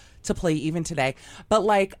role to play even today. But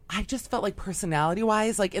like, I just felt like personality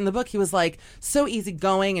wise, like in the book, he was like so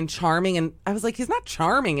easygoing and charming, and I was like, he's not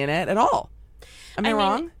charming in it at all. Am I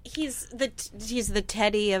wrong? He's the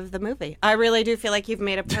Teddy of the movie. I really do feel like you've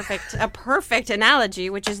made a perfect analogy,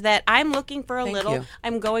 which is that I'm looking for a Thank little. you.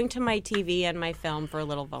 I'm going to my TV and my film for a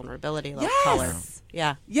little vulnerability, a little Yes. color.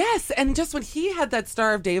 Yeah. Yes, and just when he had that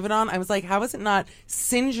Star of David on, I was like, how is it not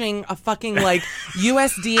singeing a fucking like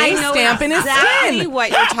USDA stamp in his exactly skin? what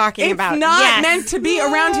you're talking It's about. not Yes. meant to be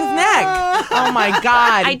around his neck. Oh my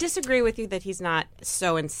God. I disagree with you that he's not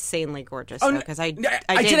so insanely gorgeous. Oh, Because did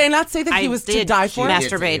I not say that he was to die for?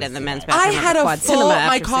 Masturbate in the men's I bathroom. had at a Quad full, Cinema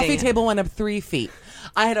my after coffee seeing it. table went up 3 feet.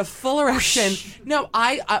 I had a full erection. No,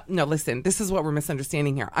 no, listen, this is what we're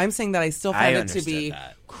misunderstanding here. I'm saying that I still I found it to be understood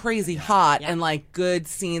that. crazy hot and like good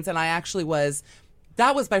scenes. And I actually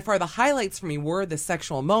that was by far the highlights for me were the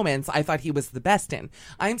sexual moments I thought he was the best in.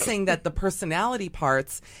 I'm saying that the personality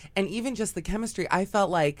parts and even just the chemistry, I felt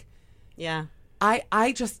like Yeah.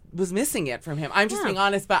 I just was missing it from him. I'm just being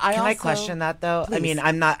honest, but Can I question that though? I Please. mean,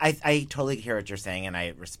 I'm not. I totally hear what you're saying, and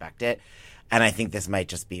I respect it. And I think this might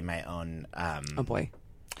just be my own. Oh boy.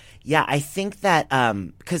 Yeah, I think that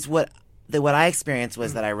because what I experienced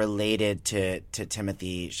was that I related to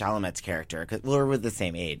Timothy Chalamet's character because we're the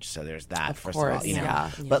same age, so there's that. Of first course, of all, you know. yeah.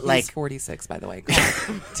 But He's like 46, by the way.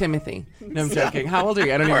 Timothy. No, I'm joking. How old are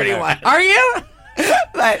you? I don't even know. 41. Are you?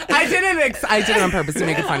 but I did it on purpose to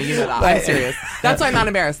make it funny. You know that. I'm serious. That's why I'm not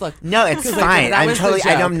embarrassed. Look. no, it's Like, fine. that I'm was the totally.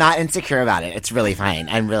 joke. I'm not insecure about it. It's really fine.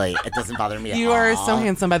 It doesn't bother me. You at are all. so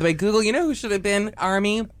handsome, by the way. Google, you know who should have been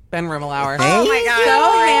Army? Ben Rimmelauer. Oh my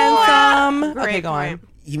God. So handsome. Great Okay, go on. point.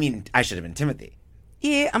 You mean I should have been Timothy?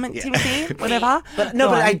 yeah, I'm in Timothy, whatever. But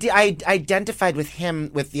I identified with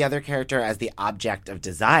him, with the other character, as the object of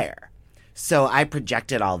desire. So I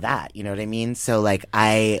projected all that, you know what I mean? So like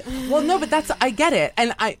Well, no, but I get it.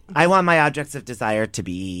 And I want my objects of desire to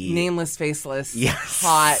be nameless, faceless, Yes.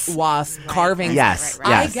 hot, wasp, carving. Yes, right.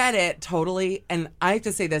 I yes. get it totally. And I have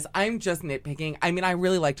to say this, I'm just nitpicking. I mean, I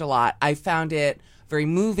really liked it a lot. I found it very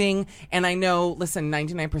moving. And I know, listen,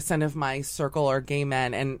 99% of my circle are gay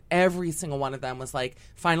men, and every single one of them was like,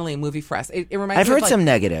 finally a movie for us. It reminds I've me of, heard like, some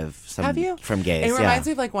negative have you? from gays. It reminds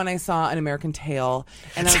me of like when I saw An American Tale,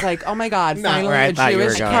 and I was like, "Oh my God, Not finally where I a thought you were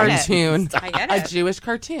Jewish going. cartoon, I get a it. Jewish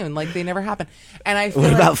cartoon." Like they never happened. And I feel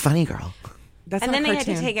What like about Funny Girl? that's And not then a they had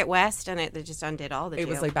cartoon. to take it west, and it just undid all the It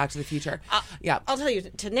was like Back to the Future. Yeah, I'll tell you,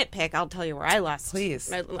 to nitpick, I'll tell you where I lost. Please.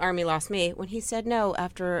 My army lost me. When he said no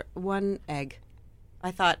after one egg, I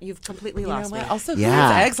thought, you've completely you know lost me. what? Also, who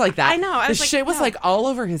Yeah. has eggs like that? I know, I the was like, shit was no. like all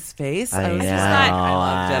over his face. I was know. just like, I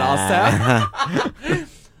loved it also.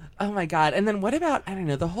 Oh my God. And then what about, I don't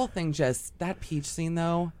know, the whole thing, just that peach scene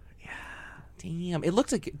though? Yeah. Damn. It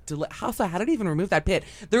looked like, how did he even remove that pit?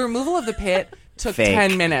 The removal of the pit took Fake.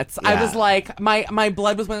 10 minutes. I Yeah. was like, my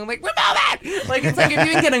blood was going like, remove it! Like, it's like if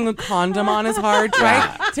even getting a condom on is hard,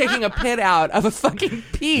 right? Taking a pit out of a fucking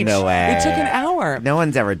peach. No way. It took an hour. No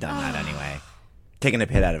one's ever done that anyway. Taking a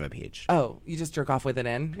pit out of a peach. Oh, you just jerk off with it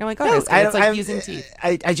in? You're like, oh, No, it's like I'm- using teeth.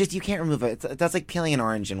 I just, you can't remove it. That's like peeling an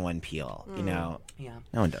orange in one peel, you know? Yeah.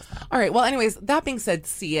 No one does that. All right. Well, anyways, that being said,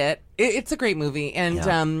 see it. It's a great movie, and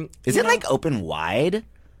Yeah. Is you it know- like open wide?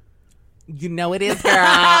 You know it is, girl. All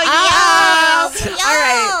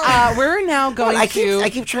right. We're now going I to.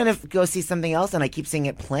 keep trying to go see something else, and I keep seeing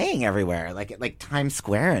it playing everywhere, like Times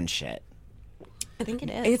Square and shit. I think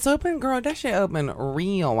it is. It's open, girl. That shit open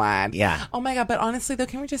real wide. Yeah. Oh my God. But honestly, though,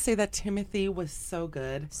 can we just say that Timothy was so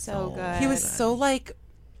good? so good. He was so like.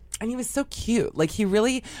 And he was so cute. Like he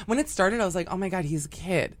really, when it started, I was like, oh my God, he's a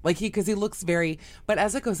kid. Like because he looks very, but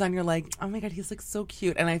as it goes on, you're like, oh my God, he's like so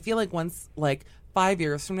cute. And I feel like once, like 5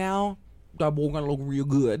 years from now, that boy gonna look real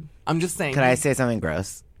good. I'm just saying. Can I say something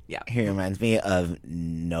gross? Yeah. He reminds me of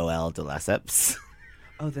Noel de Lesseps.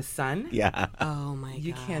 Oh, the son? Yeah. Oh my god.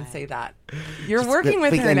 You can't say that. You're working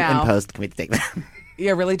with We her can- now. In post, can we take that?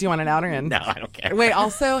 Yeah, really? Do you want it out or in? No, I don't care. Wait,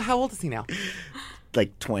 also, how old is he now?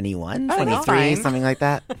 Like 21, Oh, 23, that's fine. something like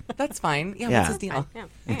that. That's fine. Yeah, Yeah. what's his deal?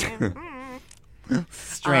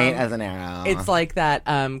 Straight as an arrow. It's like that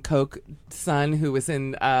Coke son who was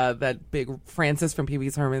in that big Francis from Pee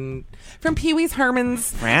Wee's Herman. From Pee Wee's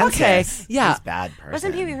Herman's. Francis. Okay, yeah. He's a bad person.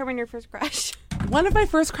 Wasn't Pee Wee Herman your first crush? One of my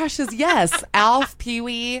first crushes, yes. Alf, Pee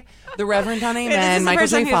Wee, the Reverend on This Amen, is the Michael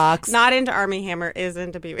person J. who's Fox. Not into Army Hammer, is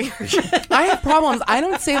into Pee Wee Herman. I have problems. I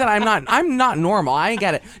don't say that I'm not normal. I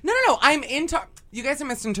get it. No. I'm into. You guys are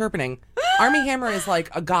misinterpreting. Army Hammer is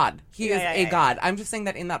like a god. He is a god. I'm just saying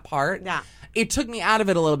that in that part. Yeah. It took me out of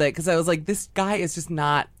it a little bit because I was like, this guy is just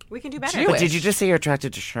not. We can do better. Jewish. But did you just say you're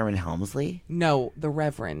attracted to Sherman Helmsley? No, the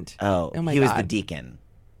Reverend. Oh, my he was God. the deacon.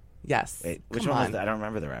 Yes. Wait, which Come one was on. that? I don't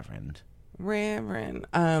remember the Reverend. Reverend.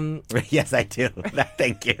 Yes, I do.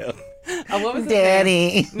 Thank you. What was his Daddy.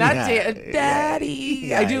 name? Not Yeah. Daddy.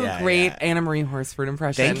 Yeah, I do yeah, a great yeah. Anna Marie Horsford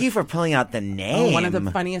impression. Thank you for pulling out the name. Oh, one of the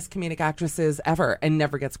funniest comedic actresses ever and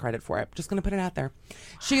never gets credit for it. Just going to put it out there.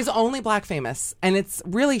 She's only black famous. And it's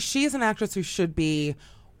really, she is an actress who should be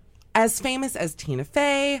as famous as Tina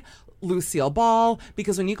Fey, Lucille Ball,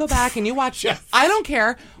 because when you go back and you watch, I don't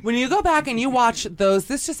care. When you go back and you watch those,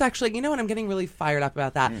 this just actually, you know what? I'm getting really fired up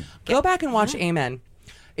about that. Go back and watch Amen.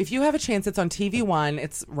 If you have a chance, it's on TV One.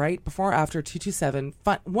 It's right before or after 227.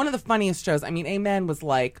 One of the funniest shows. I mean, Amen was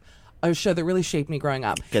like a show that really shaped me growing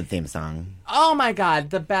up. Good theme song. Oh my God,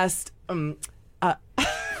 the best.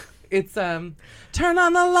 It's turn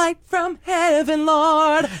on the light from heaven,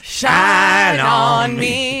 Lord, shine on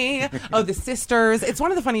me. Oh, the Sisters. It's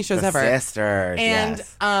one of the funniest shows The ever. Sisters, And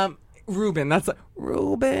yes. Ruben. That's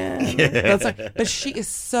Ruben. That's but she is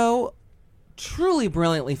so truly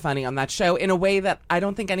brilliantly funny on that show in a way that I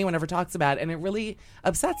don't think anyone ever talks about, and it really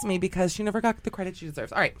upsets me because she never got the credit she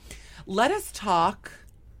deserves. All right, let us talk.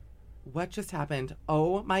 What just happened?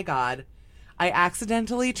 Oh my God. I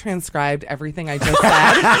accidentally transcribed everything I just said.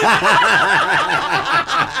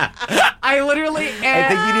 I literally... I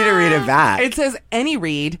think you need to read it back. It says, Annie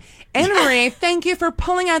Reed. Anne Marie, thank you for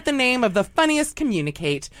pulling out the name of the funniest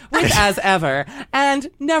communicate with as ever,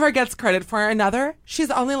 and never gets credit for another.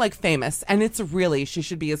 She's only like famous, and it's really, she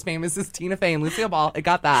should be as famous as Tina Fey and Lucille Ball. It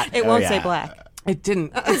got that. It won't yeah. say black. It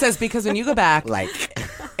didn't. It says, because when you go back, like,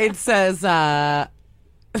 it says,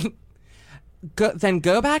 then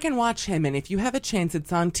go back and watch him. And if you have a chance,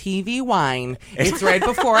 it's on TV Wine. It's right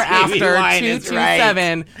before after 2 to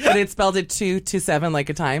 7, but it's spelled at 2 to 7 like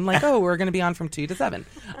a time. Like, oh, we're going to be on from 2 to 7.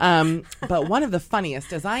 But one of the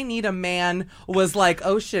funniest, As I Need a Man, was like,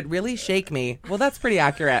 oh shit, really shake me. Well, that's pretty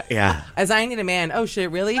accurate. Yeah. As I Need a Man, oh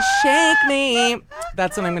shit, really shake me.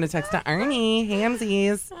 That's what I'm going to text to Army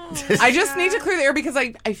Hamsies. I just need to clear the air because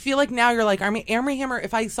I feel like now you're like Army Hammer.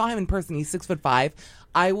 If I saw him in person, he's 6'5",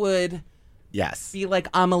 I would be like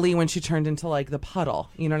Amelie when she turned into like the puddle.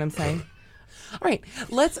 You know what I'm saying? All right,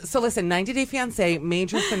 listen, 90 Day Fiancé,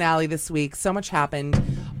 major finale this week. So much happened.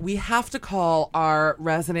 We have to call our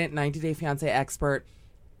resident 90 Day Fiancé expert,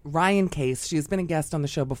 Ryan Case. She's been a guest on the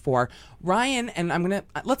show before. Ryan, and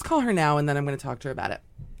let's call her now, and then I'm going to talk to her about it.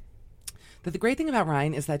 But the great thing about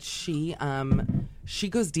Ryan is that she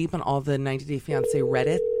goes deep on all the 90 Day Fiancé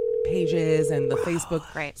Reddit pages and the Facebook.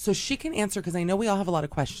 Right. So she can answer, because I know we all have a lot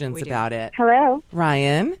of questions about it. Hello.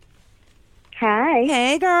 Ryan. Hi.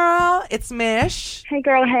 Hey, girl. It's Mish. Hey,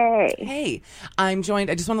 girl. Hey. Hey. I'm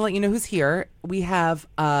joined. I just want to let you know who's here. We have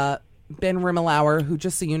Ben Rimmelauer, who,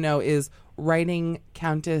 just so you know, is writing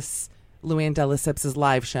Countess Luann de Lesseps'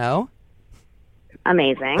 live show.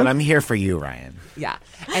 Amazing. But I'm here for you, Ryan. Yeah.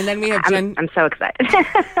 And then we have I'm so excited.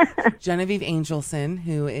 Genevieve Angelson,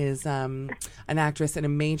 who is an actress and a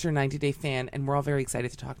major 90 Day fan, and we're all very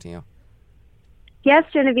excited to talk to you. Yes,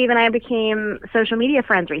 Genevieve and I became social media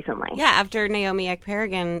friends recently. Yeah, after Naomi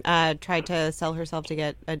Ekperigin tried to sell herself to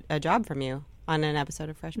get a job from you on an episode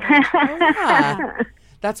of Fresh Prince. Yeah.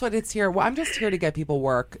 That's what it's here. Well, I'm just here to get people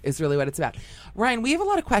work is really what it's about. Ryan, we have a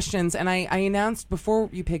lot of questions, and I announced before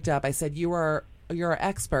you picked up, I said you're an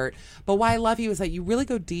expert, but why I love you is that you really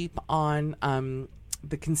go deep on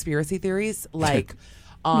the conspiracy theories, like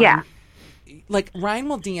like Ryan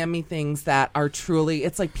will DM me things that are truly,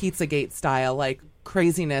 it's like Pizzagate style, like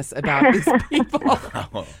craziness about these people.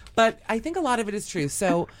 But I think a lot of it is true.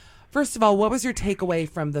 So first of all, what was your takeaway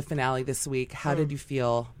from the finale this week? How did you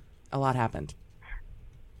feel? A lot happened.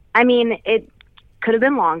 I mean, it could have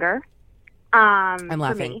been longer. I'm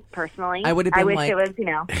laughing. For me, personally. I would have been wish it was,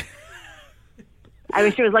 I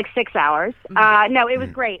wish it was like 6 hours. No, it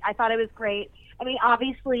was great. I thought it was great. I mean,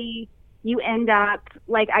 obviously, you end up,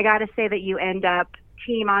 like, I got to say that you end up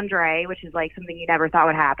Team Andre, which is like something you never thought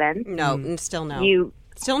would happen. No, still no. You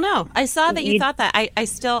still no. I saw that you thought that.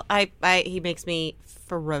 He makes me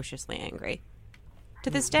ferociously angry to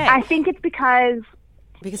this day. I think it's because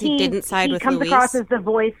he didn't side with Luis. He comes across as the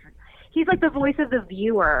voice. He's like the voice of the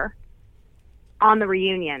viewer on the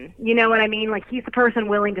reunion. You know what I mean? Like, he's the person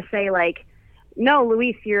willing to say, like, no,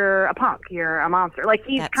 Luis, you're a punk. You're a monster. Like,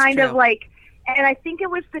 he's That's kind true. of like, and I think it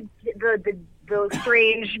was the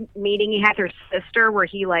strange meeting he had with her sister where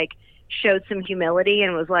he, like, showed some humility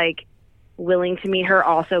and was, like, willing to meet her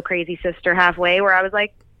also crazy sister halfway, where I was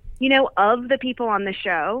like, of the people on the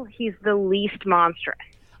show, he's the least monstrous.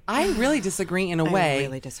 I really disagree in a way. I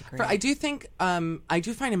really disagree. I do think I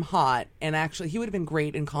do find him hot, and actually, he would have been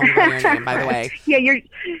great in Call Me by Your Name. By the way,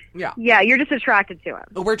 you're just attracted to him.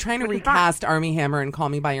 We're trying to recast Armie Hammer and Call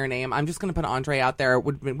Me by Your Name. I'm just going to put Andre out there.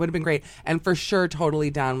 Would have been great, and for sure, totally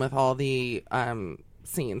down with all the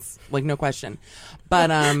scenes, like no question. But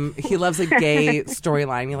he loves a gay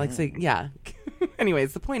storyline. He likes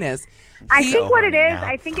Anyways, the point is, I think what it is,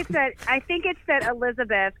 I think it's that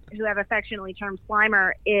Elizabeth, who I've affectionately termed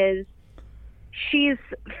Slimer, she's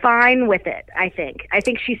fine with it. I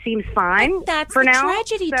think she seems fine. And that's for the now.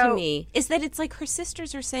 tragedy to me, is that it's like her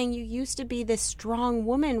sisters are saying, you used to be this strong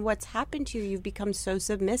woman. What's happened to you? You've become so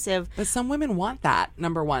submissive. But some women want that,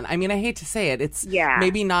 number one. I mean, I hate to say it. It's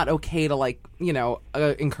maybe not okay to,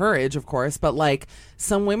 encourage, of course, but, like,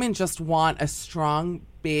 some women just want a strong,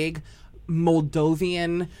 big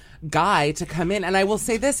Moldovan guy to come in. And I will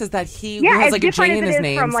say this, is that he has, like, a J in his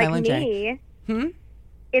name, from, like, Silent me. J.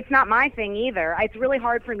 It's not my thing either. It's really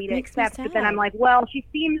hard for me to accept, but then I'm like, well, she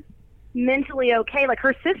seems mentally okay. Like,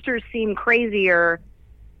 her sisters seem crazier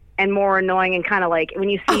and more annoying, and kind of like when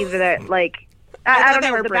you see that, like, I don't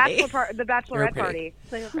know, the bachelorette party.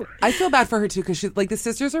 I feel bad for her too, because she's like, the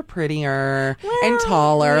sisters are prettier and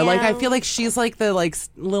taller. Yeah. Like, I feel like she's like the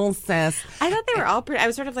little sis. I thought they were all pretty. I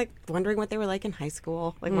was sort of like wondering what they were like in high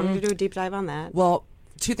school. Like, wanted to do a deep dive on that. Well,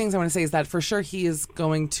 two things I want to say is that for sure he is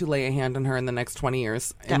going to lay a hand on her in the next 20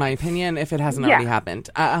 years, in my opinion, if it hasn't already happened.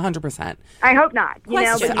 100%. I hope not.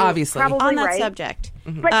 Question, obviously. on that right. subject.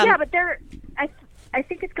 Mm-hmm. But but I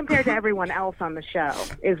think it's compared to everyone else on the show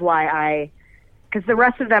is why because the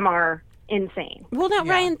rest of them are insane. Well, now,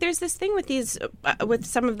 Ryan, there's this thing with these, with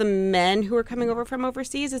some of the men who are coming over from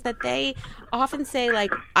overseas, is that they often say,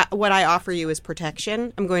 like, what I offer you is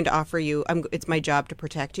protection. I'm going to offer you, it's my job to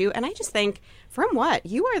protect you. And I just think, from what?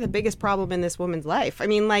 You are the biggest problem in this woman's life. I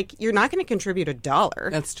mean, like, you're not going to contribute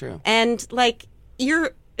 $1. That's true. And, like,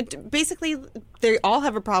 you're... Basically, they all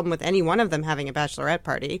have a problem with any one of them having a bachelorette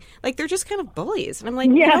party. Like, they're just kind of bullies. And I'm like,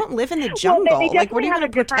 you don't live in the jungle. Well, they like, what are you going to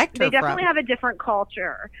protect her from? They definitely have a different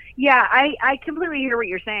culture. Yeah, I completely hear what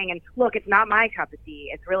you're saying. And look, it's not my cup of tea.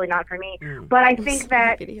 It's really not for me. But I think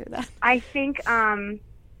happy to hear that. I think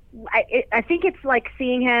it's like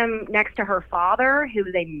seeing him next to her father,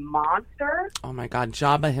 who's a monster. Oh, my God.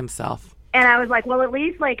 Jabba himself. And I was like, well, at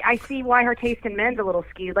least, like, I see why her taste in men's a little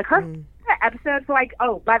skewed. Like, her episode, so, like,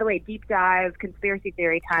 oh, by the way, deep dive, conspiracy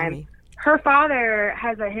theory time. Her father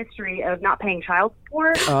has a history of not paying child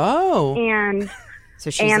support. Oh. And so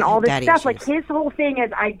and all this stuff. Issues. Like, his whole thing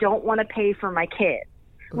is, I don't want to pay for my kids.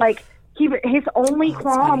 Like, his only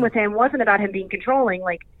qualm with him wasn't about him being controlling.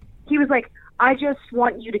 Like, he was like, I just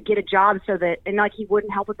want you to get a job so that, and, like, he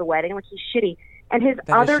wouldn't help with the wedding. Like, he's shitty. And his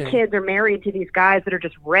other kids are married to these guys that are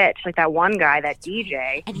just rich, like that one guy, that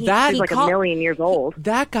DJ. And he's like a million years old.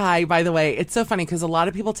 That guy, by the way, it's so funny because a lot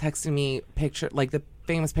of people texted me the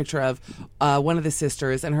famous picture of one of the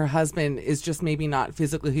sisters, and her husband is just maybe not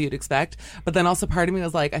physically who you'd expect. But then also part of me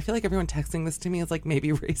was like, I feel like everyone texting this to me is like maybe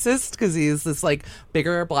racist because he's this like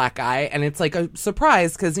bigger black guy, and it's like a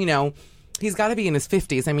surprise because, you know, he's got to be in his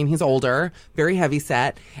 50s. I mean, he's older, very heavy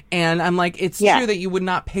set. And I'm like, it's true that you would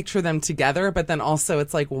not picture them together, but then also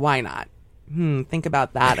it's like, why not? Think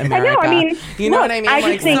about that, America. I know, I mean, you know what I mean? I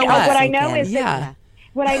like, just think so what I know is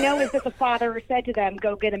What I know is that the father said to them,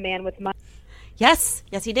 go get a man with money. Yes,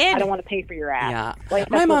 he did. I don't want to pay for your ass. Yeah. Like,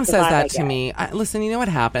 my mom says that to me. Listen, you know what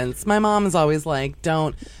happens? My mom is always like,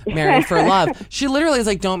 don't marry for love. She literally is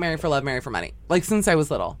like, don't marry for love, marry for money. Like, since I was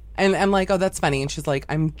little. And I'm like, oh, that's funny. And she's like,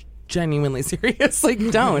 I'm genuinely serious. Like,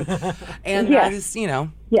 don't. And I just, you know,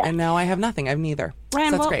 and now I have nothing. I have neither.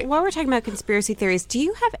 Ryan, so that's great. While we're talking about conspiracy theories, do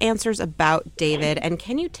you have answers about David? And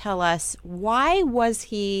can you tell us how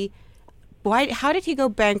did he go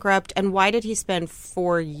bankrupt, and why did he spend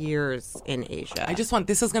 4 years in Asia?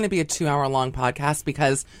 This is going to be a 2-hour long podcast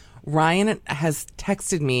because Ryan has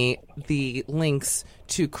texted me the links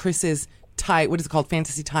to Chris's what is it called?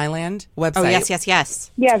 Fantasy Thailand website. Oh, yes.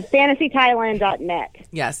 Yes, fantasythailand.net.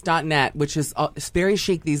 Yes, .net, which is it's very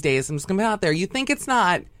chic these days. I'm just going to put it out there. You think it's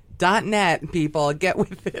not. .net, people. Get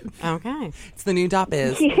with it. Okay. It's the new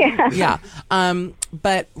 .biz. Yeah.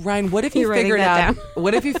 But, Ryan, what if you figured out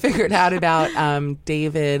what if you figured out about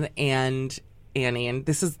David and Annie? And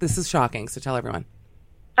this is shocking, so tell everyone.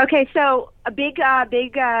 Okay, so a big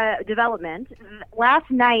development. Last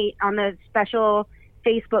night on the special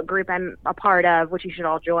Facebook group I'm a part of, which you should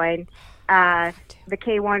all join, the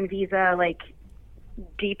K1 Visa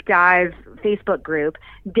deep dive Facebook group,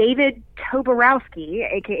 David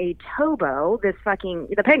Toborowski, aka Tobo, the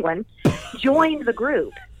penguin, joined the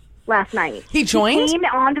group last night. He joined? He came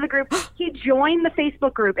onto the group. He joined the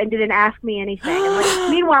Facebook group and didn't ask me anything. And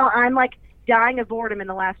meanwhile, I'm dying of boredom in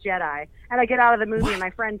The Last Jedi, and I get out of the movie and my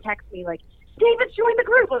friend texts me David's joined the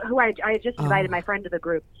group. Who I had just invited my friend to the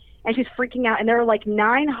group. And she's freaking out, and there are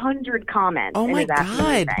 900 comments. Oh my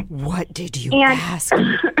God! What did you ask?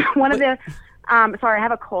 One of the, sorry, I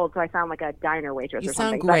have a cold, so I sound like a diner waitress or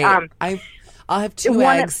something. You sound great. But, I'll have 2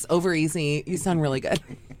 eggs over easy. You sound really good.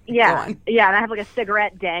 Yeah, and I have a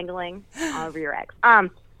cigarette dangling over your eggs.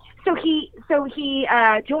 So he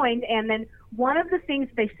joined, and then one of the things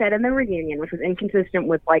they said in the reunion, which was inconsistent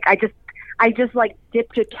with I just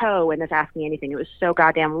dipped a toe in this Ask Me Anything. It was so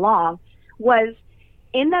goddamn long. Was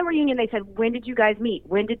in the reunion, they said, when did you guys meet?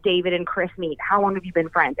 When did David and Chris meet? How long have you been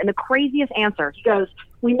friends? And the craziest answer, he goes,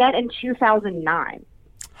 we met in 2009.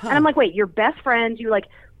 Huh. And I'm like, wait, you're best friends. You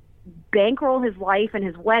bankroll his life and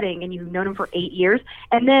his wedding, and you've known him for 8 years.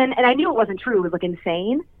 And I knew it wasn't true. It was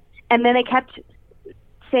insane. And then they kept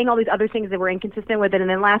saying all these other things that were inconsistent with it. And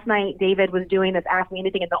then last night, David was doing this Ask Me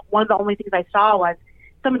Anything. And one of the only things I saw was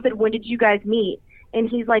someone said, when did you guys meet? And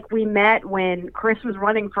he's like, we met when Chris was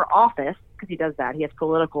running for office, because he does that. He has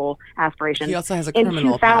political aspirations. He also has a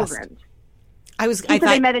criminal past. I thought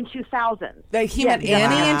they met in 2000. He met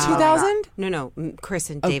Annie in 2000? No, Chris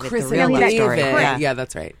and David. Chris the real and life David. story. Yeah,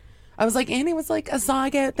 that's right. I was like, Annie was a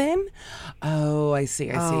Zaga then? Oh, I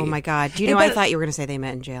see. Oh, my God. Do you know, I thought you were going to say they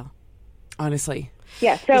met in jail. Honestly.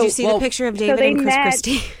 Yeah. So, did you see the picture of David and Chris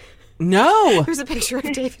Christie? No. There's a picture of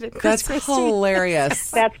David and Chris That's Christie.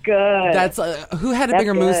 hilarious. That's good. That's who had a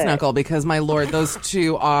bigger moose good. knuckle, because my lord, those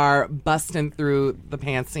two are busting through the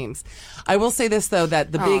pants seams. I will say this though,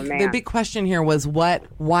 that the big question here was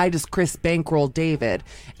why does Chris bankroll David?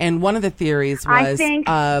 And one of the theories was I think,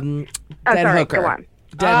 dead hooker. Go on.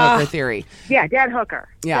 Dead hooker theory. Yeah, dead hooker.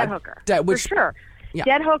 Yeah, Dead hooker. which, for sure. Yeah.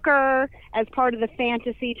 Dead hooker as part of the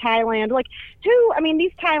fantasy Thailand. Like,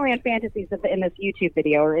 these Thailand fantasies in this YouTube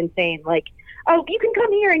video are insane. Like, oh, you can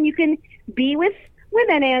come here and you can be with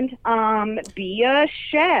women and be a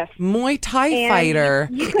chef. Muay Thai And fighter.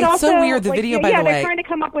 you could It's also, so weird. The like, video, by the they're way. trying to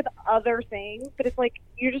come up with other things, but it's like,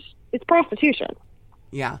 it's prostitution.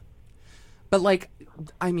 Yeah. But like,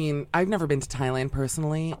 I mean, I've never been to Thailand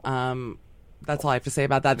personally. That's all I have to say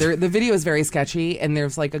about that. The video is very sketchy, and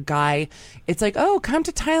there's like a guy. It's like, oh, come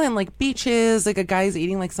to Thailand, like beaches. Like a guy's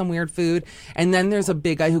eating like some weird food, and then there's a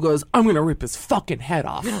big guy who goes, "I'm gonna rip his fucking head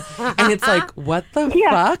off," and it's like, what the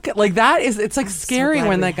fuck? Like that is, it's like scary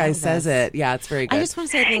when that guy says it. Yeah, it's very good. I just want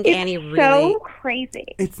to say, I think It's Annie really. so crazy.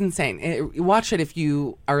 It's insane. Watch it if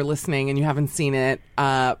you are listening and you haven't seen it.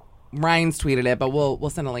 Ryan's tweeted it, but we'll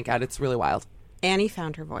send a link out. It's really wild. Annie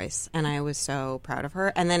found her voice, and I was so proud of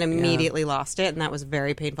her, and then immediately lost it, and that was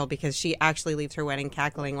very painful because she actually leaves her wedding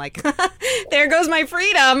cackling like, there goes my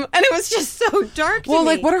freedom, and it was just so dark to Well, me.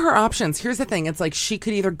 like, what are her options? Here's the thing. It's like she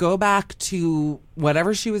could either go back to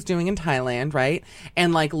whatever she was doing in Thailand, right?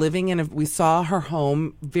 And like living we saw her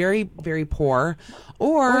home very, very poor.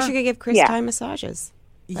 Or she could give Chris Thai massages.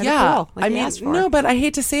 By the yeah, pool, like I he mean, asked for. no, but I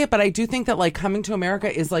hate to say it, but I do think that like coming to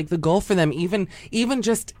America is like the goal for them. Even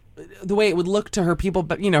just the way it would look to her people,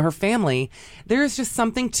 but her family, there's just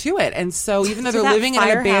something to it. And so even though they're that living in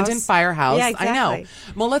an abandoned firehouse, Yeah, I know.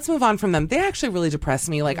 exactly. Well, let's move on from them. They actually really depress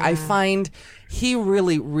me. Like I find he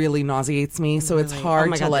really, really nauseates me. So it's hard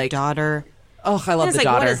oh my to God, like. the daughter. Oh, I love It's the like,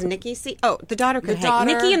 daughter. what does Nikki see? Oh, the daughter could The hang.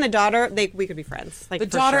 daughter- Nikki and the daughter, we could be friends. Like The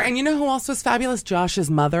for daughter, sure. and you know who else was fabulous?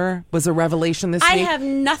 Josh's mother was a revelation this I week. have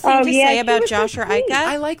nothing to yeah, say she about was so Josh or sweet. Ika.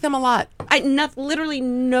 I like them a lot. Literally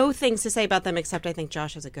no things to say about them except I think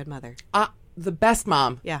Josh is a good mother. The best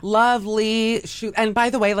mom. Yeah. Lovely. And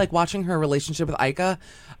by the way, like watching her relationship with Ika,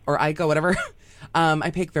 or Ika, whatever,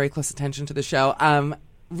 I pay very close attention to the show.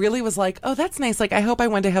 Really was like, oh, that's nice. Like, I hope I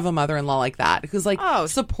one day have a mother-in-law like that who's like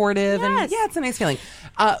supportive. And yeah, it's a nice feeling.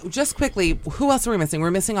 Just quickly, who else are we missing?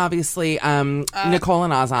 We're missing, obviously, Nicole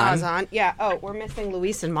and Ozan. Ozan. Yeah. Oh, we're missing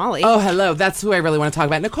Luis and Molly. Oh, hello. That's who I really want to talk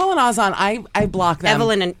about. Nicole and Ozan, I block them.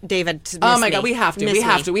 Evelyn and David. Oh my God, we have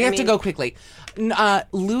to. We have to go quickly.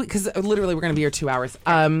 Louis, because literally we're going to be here 2 hours.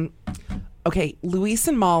 Okay, Luis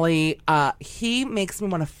and Molly, he makes me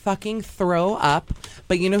want to fucking throw up.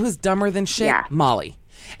 But you know who's dumber than shit? Yeah. Molly.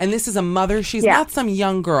 And this is a mother. She's not some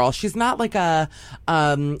young girl. She's not like a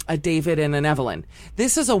David and an Evelyn.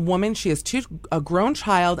 This is a woman. She has a grown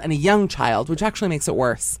child and a young child, which actually makes it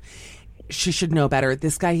worse. She should know better.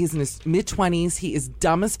 This guy, he's in his mid-20s. He is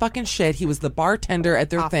dumb as fucking shit. He was the bartender at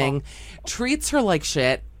their thing. Treats her like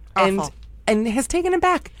shit. Awful. And has taken it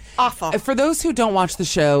back. Awful. For those who don't watch the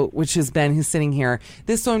show, which is Ben who's sitting here,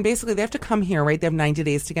 this woman basically, they have to come here, right? They have 90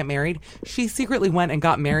 days to get married. She secretly went and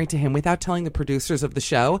got married to him without telling the producers of the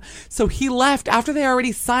show. So he left after they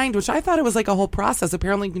already signed, which I thought it was like a whole process.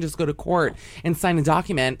 Apparently you can just go to court and sign a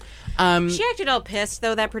document. She acted all pissed,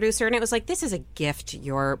 though, that producer, and it was like, this is a gift to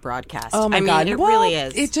your broadcast. Oh my I mean, God. it Well, really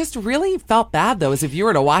is. It just really felt bad, though, as if you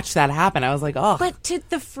were to watch that happen. I was like, oh. But to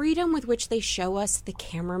the freedom with which they show us, the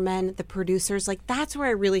cameramen, the producers, like that's where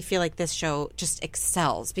I really feel like this show just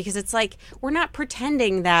excels, because it's like we're not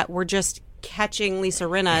pretending that we're just catching Lisa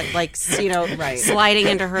Rinna, like, Right. sliding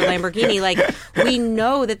into her Lamborghini. Like, we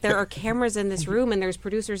know that there are cameras in this room and there's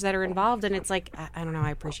producers that are involved, and it's like, I don't know, I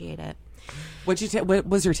appreciate it. What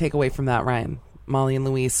was your takeaway from that, Ryan? Molly and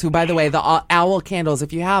Luis, who, by the way, the owl candles,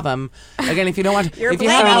 if you have them, again, if you don't want to, You're if you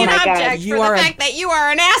blaming have an them, object you for are the fact that you are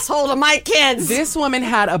an asshole to my kids. This woman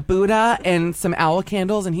had a Buddha and some owl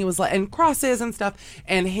candles, and he was like, and crosses and stuff,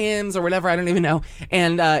 and hymns or whatever, I don't even know.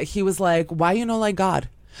 And he was like, "Why you know like God?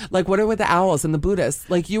 Like, what are with the owls and the Buddhas?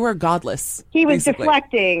 Like, you are godless." He was basically.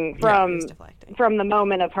 deflecting from was deflecting. from the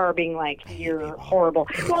moment of her being like, "You're horrible."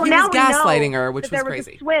 Well, He now was we know gaslighting her, which that there was was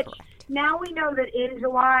crazy. a switch. Now we know that in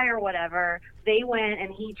July or whatever, they went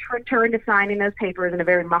and he tricked her into signing those papers in a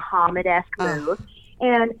very Muhammad-esque move.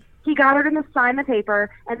 And he got her to sign the paper,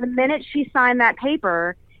 and the minute she signed that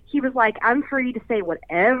paper, he was like, "I'm free to say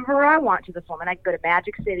whatever I want to this woman. I can go to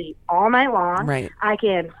Magic City all night long. Right. I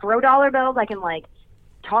can throw dollar bills. I can, like,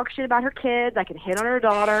 talk shit about her kids. I can hit on her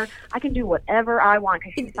daughter. I can do whatever I want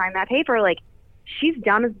because she signed that paper." Like, she's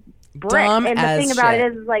dumb as brick. Dumb and the as thing about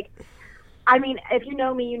shit. it is like, I mean, if you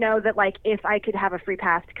know me, you know that, like, if I could have a free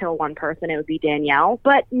pass to kill one person, it would be Danielle.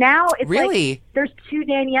 But now it's really? like there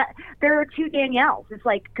are two Danielles. It's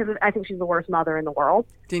like, because I think she's the worst mother in the world.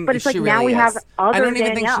 But it's like really now we have other I don't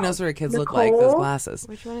even Danielles. think she knows what her kids look Nicole? like, those glasses.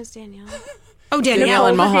 Which one is Danielle? Oh, Danielle Danielle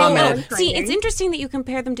and Mohammed. See, it's interesting that you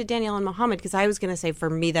compare them to Danielle and Mohammed, because I was going to say, for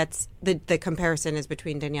me, that's the comparison is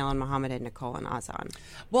between Danielle and Mohammed and Nicole and Azan.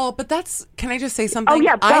 Well, but that's, can I just say something? Oh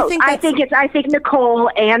yeah, both. I think Nicole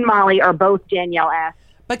and Molly are both Danielle-esque.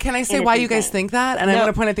 But can I say why you guys think that? And I'm going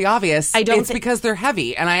to point at the obvious. It's because they're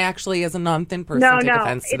heavy, and I actually, as a non-thin person, take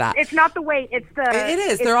offense to that. It's not the weight. It's the. It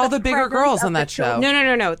is. They're all the bigger girls on that show.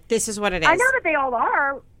 No. This is what it is. I know that they all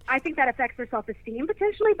are. I think that affects their self-esteem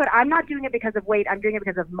potentially, but I'm not doing it because of weight. I'm doing it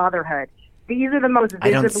because of motherhood. These are the most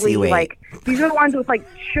visibly, like, these are the ones with, like,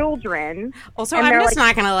 children. Also, I'm just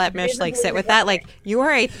not going to let Mish, like, sit with that. Like, you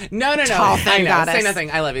are a tall thin goddess. Say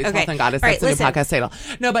nothing. I love you. Okay. Tall thin goddess. That's Right, the new podcast title.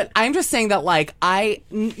 No, but I'm just saying that, like,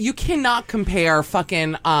 you cannot compare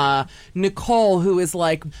fucking Nicole, who is,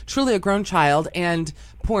 like, truly a grown child, and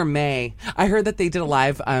poor May. I heard that they did a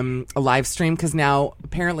live stream, because now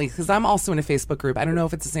apparently, because I'm also in a Facebook group. I don't know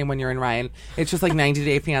if it's the same one you're in, Ryan. It's just like 90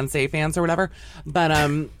 Day Fiancé fans or whatever. But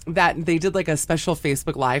that they did like a special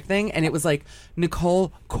Facebook Live thing, and it was like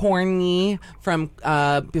Nicole Corny from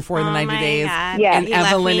Before the 90 Days, and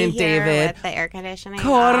Evelyn and David. With the air conditioning.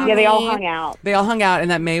 Corny. Yeah, they all hung out. They all hung out,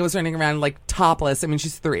 and that May was running around like topless. I mean,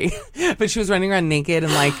 she's 3, but she was running around naked,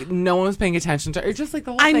 and like no one was paying attention to her. It's just like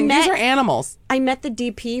the whole thing. These are animals. I met the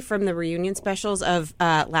DP from the reunion specials of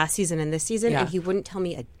last season and this season, and he wouldn't tell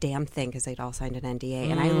me a damn thing because they'd all signed an NDA.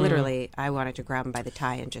 And I wanted to grab him by the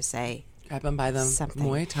tie and just say, grab them by the something.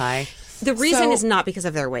 Muay Thai. The reason is not because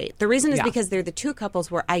of their weight. The reason is because they're the two couples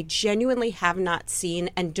where I genuinely have not seen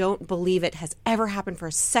and don't believe it has ever happened for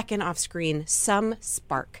a second off screen some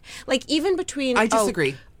spark. Like, even between... I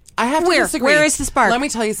disagree. I have to disagree. Where is the spark? Let me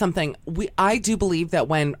tell you something. I do believe that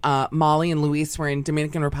when Molly and Luis were in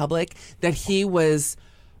Dominican Republic, that he was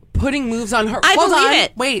putting moves on her. I believe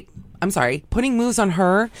it. Wait. I'm sorry, putting moves on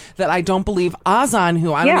her that I don't believe Azan,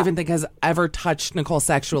 who I don't even think has ever touched Nicole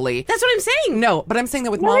sexually. That's what I'm saying. No, but I'm saying that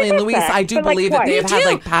with Molly and Luis, I do believe that they've had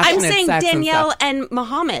like passionate sex. I'm saying Danielle and and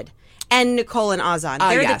Mohammed. And Nicole and Azan.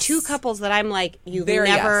 They're the two couples that I'm like, you've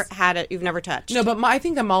never touched. No, but I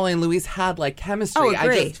think that Molly and Luis had like chemistry. Oh,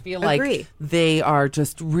 agree. I just feel like they are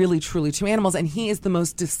just really, truly two animals. And he is the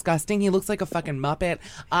most disgusting. He looks like a fucking Muppet.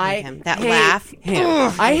 I hate him. That laugh. Him.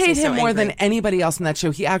 Ugh, I hate him more than anybody else in that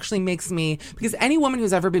show. He actually makes me, because any woman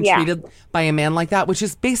who's ever been treated by a man like that, which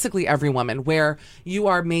is basically every woman, where you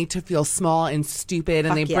are made to feel small and stupid,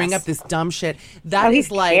 and they bring up this dumb shit. That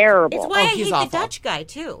is like terrible. It's why I hate the Dutch guy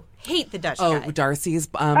too. Hate the Dutch guy. Oh, Darcy's.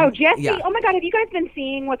 Jesse. Yeah. Oh my God, have you guys been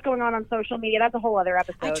seeing what's going on social media? That's a whole other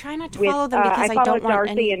episode. I try not to follow them because I don't want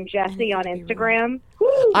Darcy and Jesse on Instagram.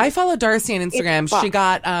 I follow Darcy on Instagram. She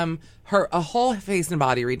got a whole face and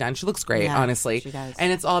body redone. She looks great, honestly. She does.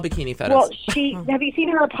 And it's all bikini photos. Well, have you seen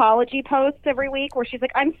her apology posts every week where she's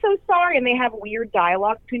like, "I'm so sorry," and they have weird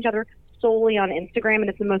dialogue between each other solely on Instagram, and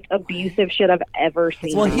it's the most abusive shit I've ever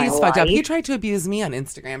seen. Well, in he's my fucked life. up. He tried to abuse me on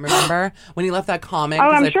Instagram. Remember when he left that comment?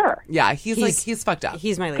 Oh, I'm sure. Yeah, he's fucked up.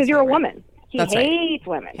 He's my least because you're a favorite. woman. He hates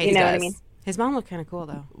women. You know what I mean? His mom looked kind of cool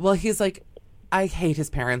though. Well, he's like, I hate his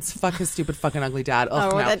parents. Fuck his stupid fucking ugly dad.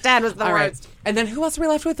 Ugh, Oh, no. that dad was the All right. worst. And then who else are we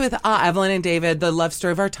left with? With Evelyn and David, the love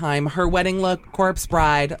story of our time. Her wedding look, corpse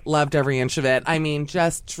bride. Loved every inch of it. I mean,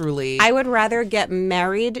 just truly. I would rather get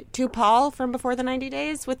married to Paul from Before the 90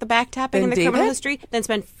 Days with the back tapping and the criminal history than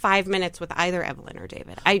spend 5 minutes with either Evelyn or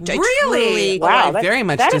David. I really? Wow, I very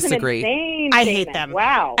much that disagree. Is an insane I statement. hate them.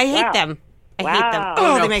 Wow. I hate them. I hate them.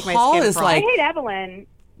 Oh, no, they make Paul my skin is crawl. like- I hate Evelyn.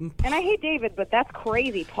 And I hate David, but that's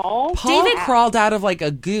crazy. Paul David crawled out of like a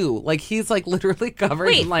goo. Like he's like literally covered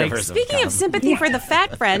in like. Speaking of sympathy for the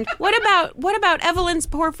fat friend, what about Evelyn's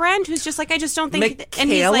poor friend who's just like, I just don't think. And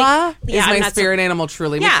he's Michaela like, is I'm my not spirit animal.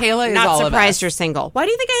 Truly, Yeah, Michaela is not all of surprised us. you're single. Why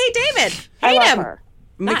do you think I hate David? I Hate love him. her.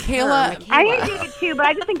 Michaela. I hate David too, but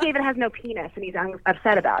I just think David has no penis, and he's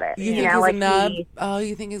upset about it. You think know, he's like a nub? Oh,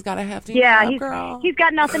 you think he's got a hefty yeah, nub, girl? he's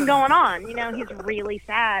got nothing going on. You know, he's really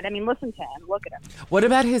sad. I mean, listen to him. Look at him. What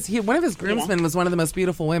about one of his groomsmen was one of the most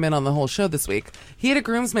beautiful women on the whole show this week. He had a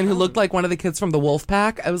groomsman who looked like one of the kids from the Wolf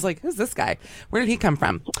Pack. I was like, who's this guy? Where did he come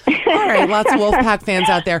from? All right, lots of Wolf Pack fans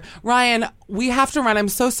out there. Ryan, we have to run. I'm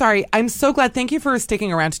so sorry. I'm so glad. Thank you for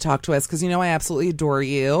sticking around to talk to us because you know I absolutely adore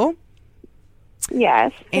you.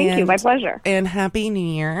 Yes, thank you. My pleasure. And Happy New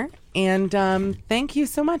Year. And thank you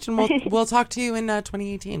so much. And we'll talk to you in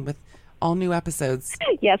 2018 with all new episodes.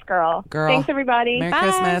 Yes, girl. Thanks, everybody. Merry Bye.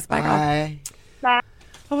 Christmas. Bye, girl. Bye. Bye.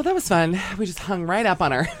 Oh, well, that was fun. We just hung right up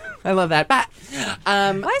on her. I love that. But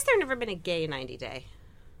Why has there never been a gay 90 Day?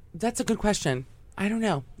 that's a good question. I don't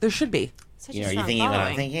know. There should be. Such You a know, are you strong thinking what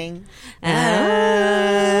I'm following. thinking?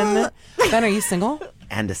 Ben, are you single?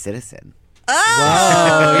 And a citizen.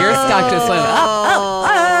 Oh, you're stuck to swim.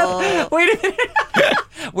 Up. Wait a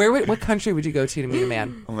minute. What country would you go to meet a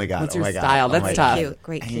man? Oh my God. What's oh your my God, style? oh That's my tough. God. Cute.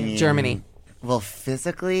 Great cute. I mean, Germany. Well,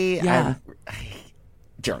 physically, Yeah.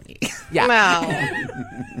 Germany. Yeah.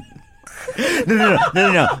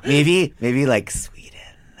 No. Maybe like Sweden.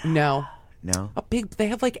 No. No. They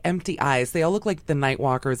have like empty eyes. They all look like the Night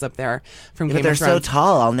Walkers up there from Yeah, Game but they're of so Thrones.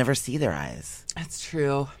 tall, I'll never see their eyes. That's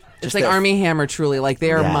true. It's Just like their- Army Hammer, truly. Like,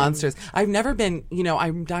 they are Yeah. monsters. I've never been,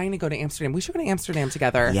 I'm dying to go to Amsterdam. We should go to Amsterdam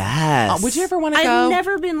together. Yes. Would you ever want to go? I've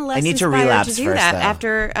never been less I need to inspired relapse to do first, that though.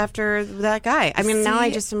 after that guy. I mean, now I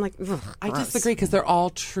See, just am like, ugh, I gross. disagree because they're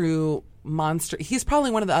all true monster. He's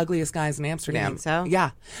probably one of the ugliest guys in Amsterdam. You think so?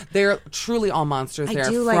 Yeah. They're truly all monsters. I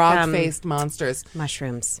They're do like, frog-faced monsters.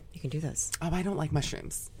 Mushrooms. You can do this. Oh, I don't like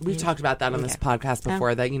mushrooms. We've talked about that on this podcast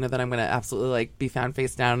before. That that I'm going to absolutely like be found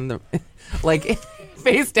face down in the like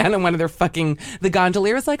face down in one of their fucking the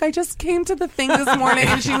gondolier is like, I just came to the thing this morning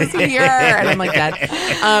and she was here, and I'm like that.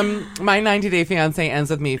 My 90-day fiance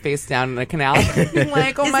ends with me face down in a canal. I'm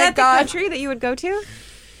like, oh Is my that god. the country that you would go to?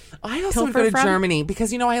 I also would Pilfer go to from? Germany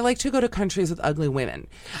because, I like to go to countries with ugly women.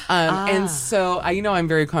 And so, I'm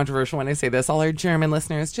very controversial when I say this. All our German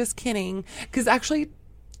listeners, just kidding. Because actually,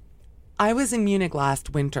 I was in Munich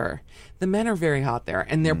last winter. The men are very hot there,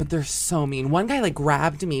 but they're so mean. One guy,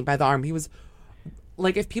 grabbed me by the arm. He was,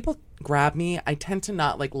 if people grab me, I tend to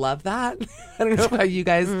not, love that. I don't know how you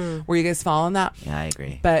guys, where you guys fall on that. Yeah, I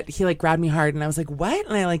agree. But he, grabbed me hard, and I was like, what?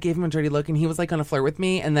 And I, gave him a dirty look, and he was, going to flirt with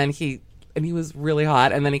me, and then he was really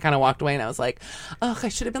hot, and then he kind of walked away, and I was like, ugh, I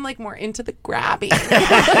should have been more into the grabbing. Why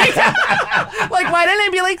didn't I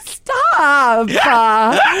be stop?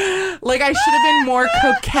 I should have been more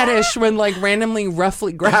coquettish when randomly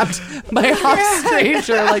roughly grabbed by a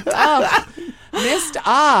stranger. Missed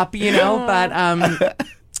up,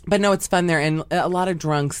 but no, it's fun there, and a lot of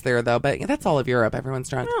drunks there, though. But that's all of Europe. Everyone's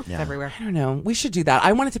drunk. It's everywhere. I don't know. We should do that.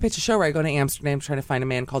 I wanted to pitch a show where I go to Amsterdam to try to find a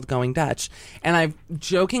man called Going Dutch. And I've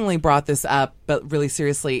jokingly brought this up, but really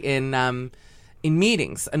seriously, in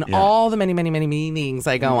meetings. And all the many, many, many meetings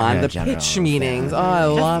I go on, Yeah, the general, pitch meetings. Oh, I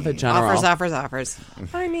love a general. Offers.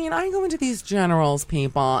 I mean, I go into these generals,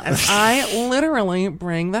 people, and I literally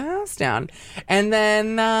bring the house down. And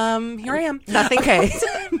then here I am. Nothing. Okay.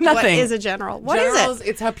 Nothing. What is a general? What is Generals, it?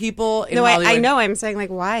 it's how people in No, Hollywood... I know. I'm saying,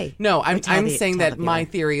 why? No, I'm Tell saying the that my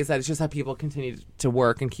viewer. theory is that it's just how people continue to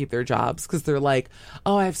work and keep their jobs because they're like,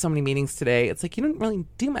 oh, I have so many meetings today. It's like, you don't really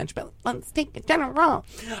do much, but let's take a general.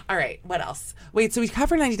 All right, what else? Wait, so we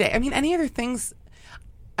covered 90 Day. I mean, any other things?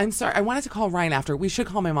 I'm sorry. I wanted to call Ryan after. We should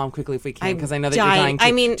call my mom quickly if we can because I know that you're dying to.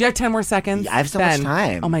 I mean, do you have 10 more seconds? I have so much Ben?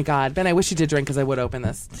 time. Oh my God, Ben! I wish you did drink because I would open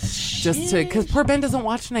this just to because poor Ben doesn't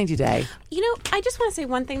watch 90 Day. I just want to say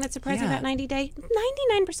one thing that's surprising Yeah. about 90 Day.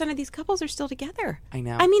 99% of these couples are still together. I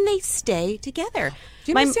know. I mean, they stay together.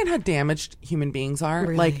 Do you understand how damaged human beings are?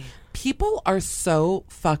 Really? People are so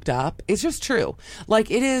fucked up. It's just true. It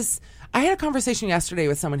is. I had a conversation yesterday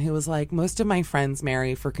with someone who was like, most of my friends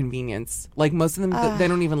marry for convenience. Most of them, they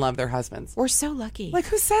don't even love their husbands. We're so lucky.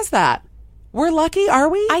 Who says that? We're lucky, are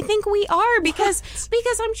we? I think we are because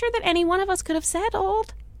I'm sure that any one of us could have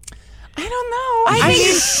settled. I don't know.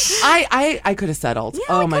 I could have settled. Yeah,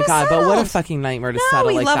 oh we my could've God! But what a settled. fucking nightmare to No, settle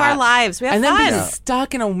we like love that. our lives. We have and then fun. be No.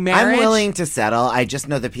 stuck in a marriage. I'm willing to settle. I just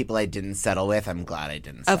know the people I didn't settle with, I'm glad I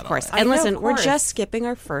didn't settle Of course. with. I And know, listen, of we're course. just skipping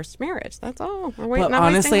our first marriage. That's all. We're waiting But on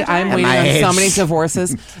honestly, wasting I'm time. waiting my on so age. many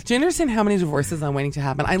divorces. Do you understand how many divorces I'm waiting to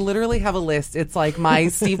happen? I literally have a list. It's like my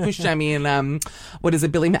Steve Buscemi and what is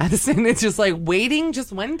it, Billy Madison? It's just waiting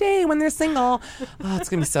just one day when they're single. Oh, it's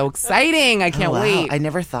gonna be so exciting! I can't Oh, wow. wait. I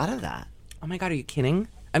never thought of that. Oh my God, are you kidding?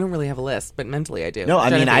 I don't really have a list, but mentally I do. No, I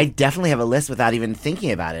mean, Genevieve. I definitely have a list without even thinking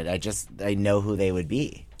about it. I know who they would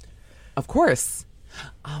be. Of course.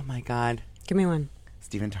 Oh my God. Give me one.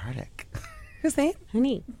 Stephen Tardick. Who's that?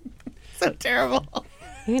 Honey. So terrible.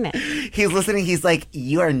 Ain't it? He's listening. He's like,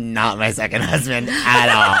 you are not my second husband at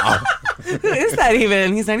all. Who is that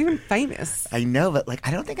even? He's not even famous. I know, but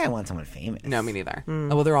I don't think I want someone famous. No, me neither. Oh,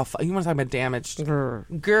 well, they're all. You want to talk about damaged?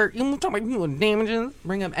 Grr. You want to talk about people with damages?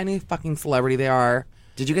 Bring up any fucking celebrity they are.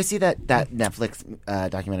 Did you guys see that Netflix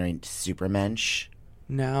documentary, Supermensch?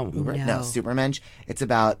 No. No, Supermensch. It's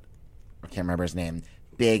about, I can't remember his name,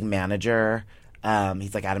 big manager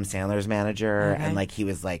He's like Adam Sandler's manager, and like he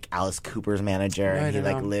was like Alice Cooper's manager, and he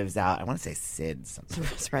like lives out. I want to say Sid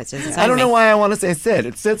something. I don't know why I want to say Sid.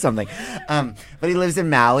 It's Sid something. But he lives in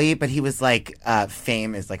Maui. But he was like,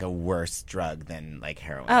 fame is like a worse drug than like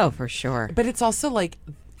heroin. Oh, for sure. But it's also like,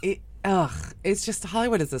 it's just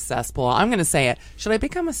Hollywood is a cesspool. I'm going to say it. Should I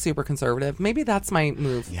become a super conservative? Maybe that's my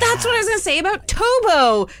move. Yes. That's what I was going to say about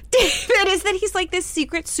Tobo, David, is that he's like this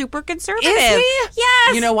secret super conservative. Is he?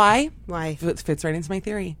 Yes. You know why? Why? It fits right into my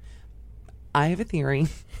theory. I have a theory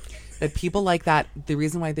that people like that, the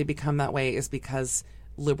reason why they become that way is because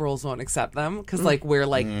liberals won't accept them. Because like we're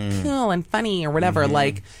like cool and funny or whatever.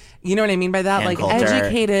 Like, you know what I mean by that? And like culture.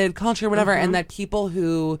 Educated culture, whatever. And that people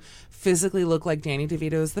who physically look like Danny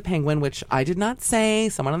DeVito's the Penguin, which I did not say.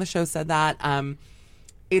 Someone on the show said that.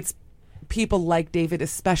 It's people like David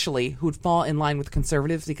especially who'd fall in line with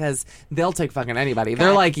conservatives because they'll take fucking anybody.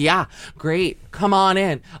 They're like, yeah, great. Come on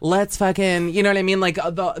in. Let's fucking, you know what I mean? Like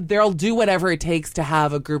they'll do whatever it takes to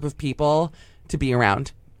have a group of people to be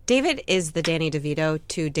around. David is the Danny DeVito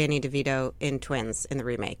to Danny DeVito in Twins in the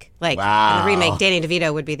remake. Like Wow. in the remake, Danny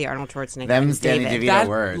DeVito would be the Arnold Schwarzenegger. Them's Danny David. DeVito That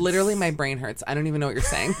words. literally, my brain hurts. I don't even know what you're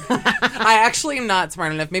saying. I actually am not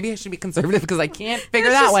smart enough. Maybe I should be conservative because I can't figure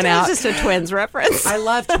that one out. It's just a Twins reference. I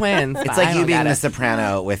love Twins. It's but like I you don't being get The it.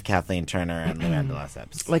 Soprano with Kathleen Turner and Luann de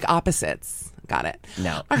Lesseps. Like opposites. Got it.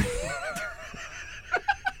 No.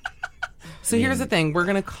 So here's the thing. We're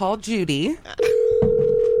going to call Judy.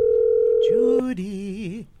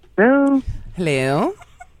 Judy. Hello. Hello.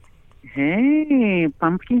 Hey,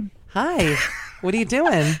 Pumpkin. Hi. What are you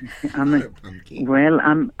doing? I'm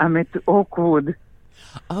at Oakwood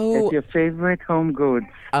Oh, at your favorite Home Goods.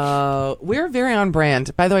 we're very on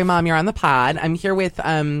brand. By the way, Mom, you're on the pod. I'm here with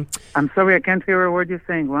I'm sorry, I can't hear a word you're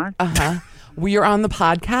saying. What? We're on the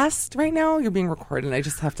podcast right now. You're being recorded. I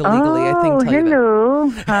just have to legally, I think, tell you that. Hello.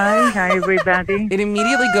 Hi, everybody. It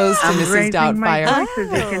immediately goes to I'm Mrs. raising my Doubtfire. voice,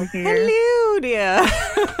 as you can hear. Hello, dear.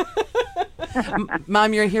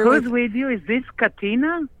 Mom, you're here Who's with... with you? Is this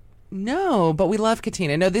Katina? No, but we love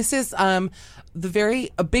Katina. No, this is a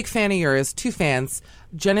big fan of yours, two fans.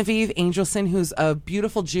 Genevieve Angelson, who's a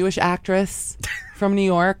beautiful Jewish actress from New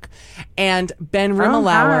York, and Ben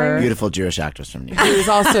Rimmelauer, Beautiful Jewish actress from New York. who is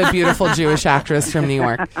also a beautiful Jewish actress from New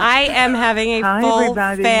York. I am having a Hi, full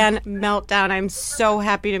everybody. fan meltdown. I'm so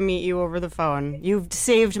happy to meet you over the phone. You've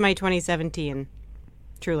saved my 2017.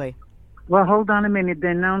 Truly. Well, hold on a minute.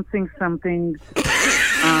 They're announcing something.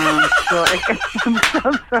 I'm so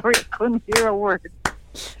sorry. I couldn't hear a word.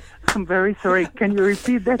 I'm very sorry. Can you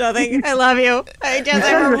repeat that? Nothing. I love you.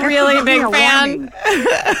 I'm a really big fan.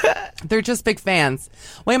 They're just big fans.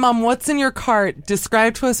 Wait, Mom, what's in your cart?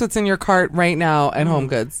 Describe to us what's in your cart right now at Home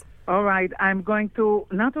Goods. All right. I'm going to,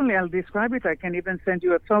 not only I'll describe it, I can even send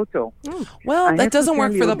you a photo. Well, I that have to doesn't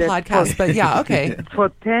work tell for the you that podcast, but yeah, okay. For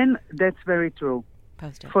 10, that's very true.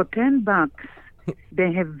 Post it. For $10,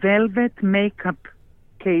 they have velvet makeup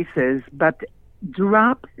cases, but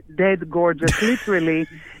drop dead gorgeous. Literally,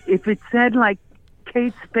 if it said like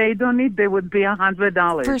Kate Spade on it, they would be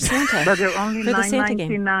 $100 For Santa. But they're only For the Santa game.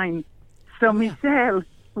 $9.99. So Michelle,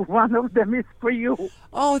 one of them is for you.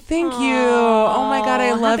 Oh, thank you. Oh my God,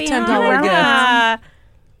 I love Happy $10 Hanukkah. gifts.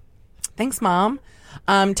 Thanks, Mom.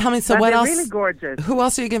 Tell me, so But what they're else? really gorgeous. Who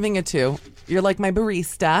else are you giving it to? You're like my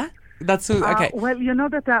barista. That's who. Okay. Well, you know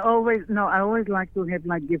that I always like to have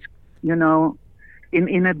like gifts,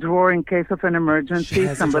 in a drawer in case of an She emergency.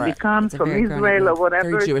 has a Somebody drawer. comes It's a from very Israel grown-up or move. whatever.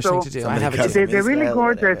 Very Jewish so thing to do. I have a comes Jewish. from they're really Israel,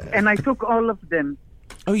 gorgeous, whatever. and I took all of them.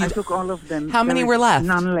 Oh, you I took all of them. How many There were is left?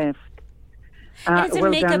 None left. And it's a there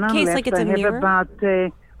makeup are none case, left. like it's I a have mirror? about,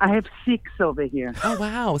 I have 6 over here. Oh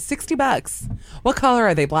wow, $60. What color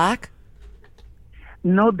are they? Black?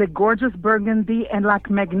 No, the gorgeous burgundy and like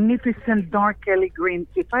magnificent dark Kelly green.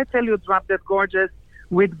 If I tell you drop that gorgeous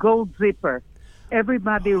with gold zipper,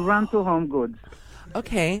 everybody run to Home Goods.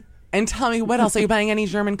 Okay. And tell me, what else? Are you buying any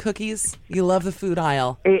German cookies? You love the food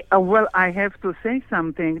aisle. Well, I have to say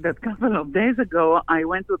something. That a couple of days ago, I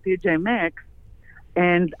went to TJ Maxx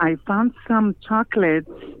and I found some chocolates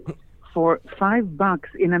for $5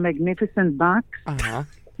 in a magnificent box. Uh-huh.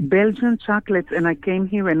 Belgian chocolates, and I came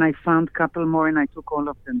here and I found a couple more and I took all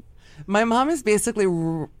of them. My mom is basically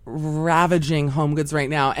ravaging Home Goods right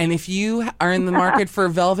now. And if you are in the market for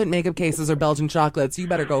velvet makeup cases or Belgian chocolates, you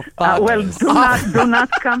better go fuck. Well, do not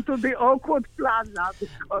come to the Oakwood Plaza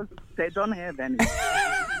because they don't have any.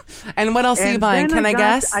 And what else are you And buying? then Can I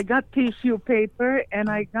guess? I got tissue paper and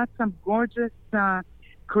I got some gorgeous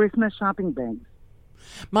Christmas shopping bags.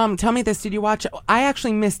 Mom, tell me this. Did you watch? I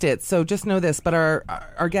actually missed it, so just know this. But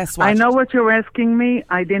our guests watched. I know what you're asking me.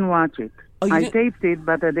 I didn't watch it. Oh, you I didn't- taped it,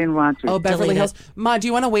 but I didn't watch it. Oh, Beverly Delete Hills. Ma, do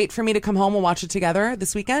you want to wait for me to come home and watch it together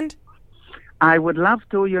this weekend? I would love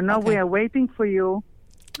to. You know, Okay. we are waiting for you.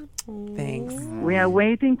 Thanks. We are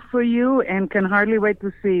waiting for you and can hardly wait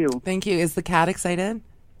to see you. Thank you. Is the cat excited?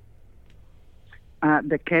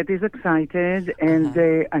 The cat is excited, and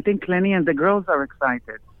I think Lenny and the girls are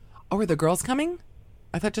excited. Oh, are the girls coming?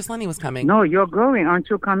 I thought just Lenny was coming. No, you're going. Aren't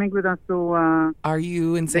you coming with us to Are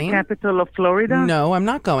you the insane? capital of Florida? No, I'm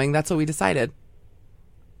not going. That's what we decided.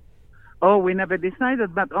 Oh, we never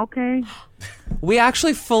decided, but okay. We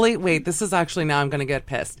actually fully wait. This is actually now I'm going to get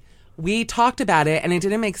pissed. We talked about it, and it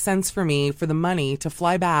didn't make sense for me for the money to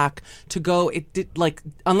fly back to go. It did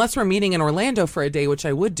unless we're meeting in Orlando for a day, which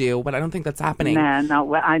I would do, but I don't think that's happening. No,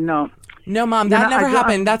 well, I know. No, Mom, that know, never I don't-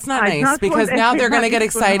 happened. That's not I nice just because want now they're going to get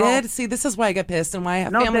everybody to know. excited. See, this is why I get pissed and why I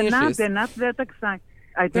have No, family they're not. issues. They're not that excited.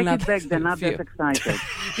 I They're take not it back. They're not Phew. that excited.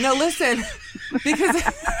 No, listen, because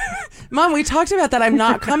Mom, we talked about that. I'm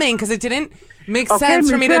not coming because it didn't make Okay,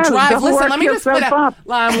 sense for me to Michelle, drive. don't Listen, work let me just put yourself out. up.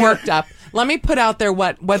 I'm worked up. Let me put out there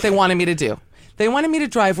what they wanted me to do. They wanted me to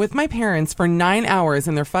drive with my parents for 9 hours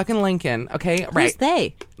in their fucking Lincoln. Okay, right? Who's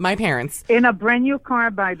they? My parents. In a brand new car,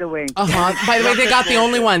 by the way. By the way, they got the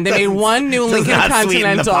only one. They made one new Lincoln not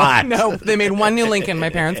sweeten the Continental. pot. No, they made one new Lincoln. My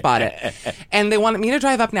parents bought it. And they wanted me to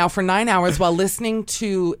drive up now for 9 hours while listening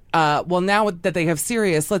to, now that they have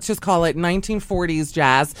Sirius, let's just call it 1940s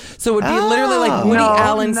jazz. So it would be literally like Woody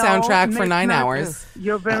Allen soundtrack for it's 9 not. hours.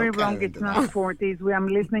 You're very Okay, wrong. It's not 40s. I'm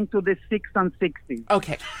listening to the 6 on 60s.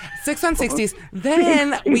 Okay, 6 on 60s.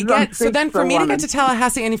 Then we He's on get so then six for for me to woman. get to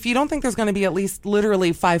Tallahassee, and if you don't think there's going to be at least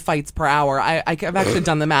literally 5 fights per hour, I've actually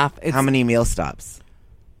done the math. It's How many meal stops?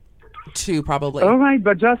 2 probably. All right,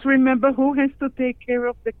 but just remember who has to take care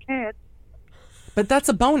of the cat. But that's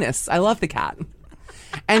a bonus. I love the cat.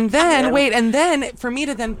 And then and then for me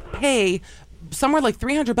to then pay somewhere like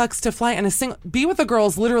 $300 to fly and be with the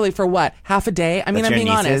girls literally for what, half a day? I mean, That's I'm your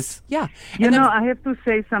being nieces? honest. Yeah. You And then- know, I have to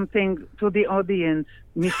say something to the audience.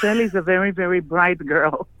 Michelle is a very, very bright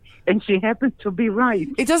girl, and she happens to be right.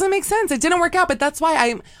 it doesn't make sense. It didn't work out, but that's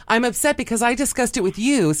why I'm upset because I discussed it with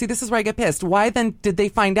you. See, this is where I get pissed. Why then did they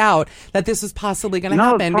find out that this was possibly going to No,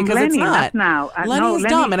 happen? from Because Lenny, it's not. now. Lenny No, is Lenny-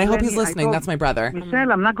 dumb, and I hope he's Lenny, I listening. told- That's my brother.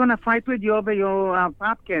 Michelle, I'm not going to fight with you over your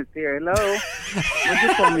podcast here. Hello? What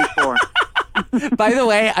you call me for? By the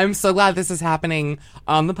way, I'm so glad this is happening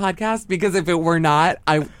on the podcast because if it were not,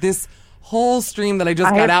 this whole stream that I just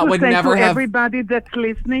I got have out to would say never to have. everybody that's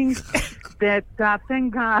listening that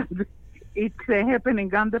thank God it's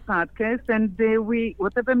happening on the podcast, and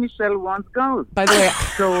whatever Michelle wants goes. By the way,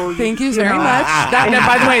 So thank you you very know, much.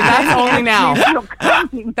 By the way, that's only now. If you're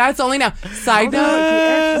coming- That's only now. Side No, he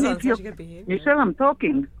asked me note. if you- Michelle, I'm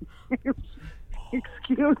talking.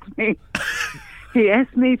 Excuse me. He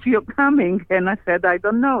asked me if you're coming, and I said I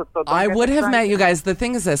don't know. So don't I get would have met excited. you guys. The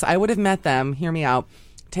thing is this, I would have met them, hear me out,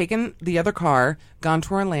 taken the other car, gone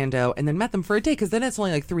to Orlando, and then met them for a day because then it's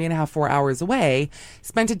only like 3.5, 4 hours away.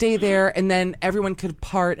 Spent a day there, and then everyone could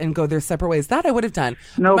part and go their separate ways. That I would have done.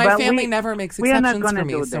 No, My but family we- never makes we are not exceptions for gonna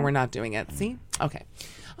me, do so that. we're not doing it. See? Okay.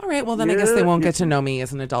 All right, well, then I guess they won't get to know me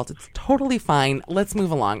as an adult. It's totally fine. Let's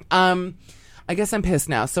move along. I guess I'm pissed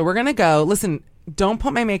now. So we're going to go. Listen, don't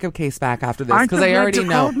put my makeup case back after this Aren't because you I glad already you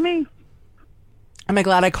know. called me? Am I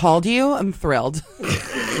glad I called you? I'm thrilled.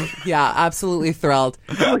 Yeah, absolutely thrilled.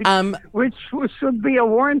 Which should be a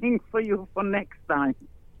warning for you for next time.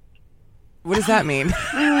 What does that mean?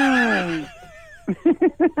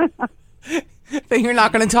 That you're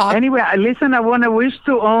not going to talk? Anyway, listen, I want to wish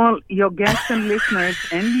to all your guests and listeners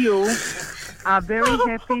and you a very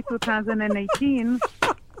happy 2018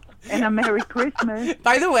 and a Merry Christmas.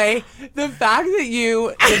 By the way, the fact that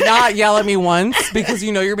you did not yell at me once because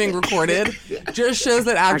you know you're being recorded just shows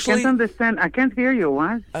that I actually... can't understand. I can't hear you.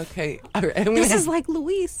 What? Okay. All right. This is like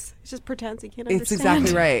Luis. He just pretends he can't understand. It's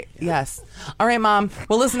exactly right. Yes. All right, Mom.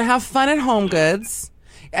 Well, listen, have fun at Home Goods.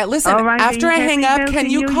 Listen, All right, after I happy, hang up, healthy can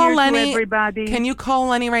you New call Year to Lenny? everybody. Can you call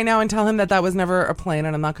Lenny right now and tell him that was never a plan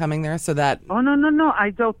and I'm not coming there so that... Oh, no.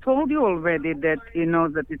 I told you already that he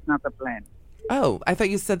knows that it's not a plan. Oh, I thought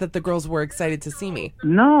you said that the girls were excited to see me.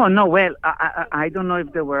 No. Well, I don't know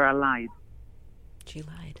if they were alive. She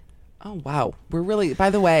lied. Oh, wow. We're really,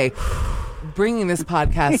 by the way, bringing this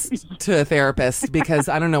podcast to a therapist because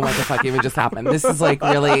I don't know what the fuck even just happened. This is like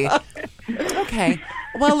really... Okay.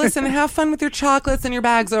 Well, listen, have fun with your chocolates and your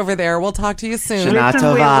bags over there. We'll talk to you soon. Shana Listen,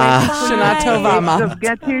 we're Tova. waiting for Shana you. Tova, Ma.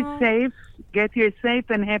 So get here safe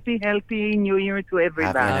and happy, healthy New Year to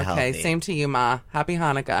everybody. Happy Okay, healthy. same to you, Ma. Happy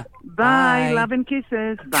Hanukkah. Bye. Love and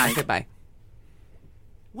kisses. Bye. Goodbye.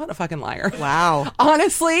 What a fucking liar. Wow.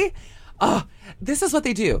 Honestly, this is what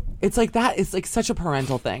they do. It's like that. It's like such a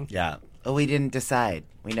parental thing. Yeah. Oh, we didn't decide.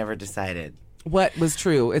 We never decided. What was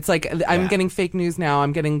true? It's like I'm getting fake news now.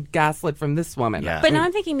 I'm getting gaslit from this woman. Yeah. But now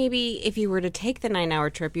I'm thinking maybe if you were to take the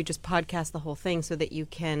 9-hour trip, you just podcast the whole thing so that you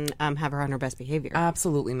can have her on her best behavior.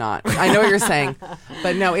 Absolutely not. I know what you're saying,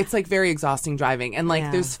 but no, it's like very exhausting driving, and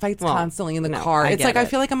like there's fights constantly in the car. It's like I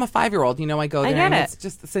feel like I'm a 5-year-old. You know, I go there and it's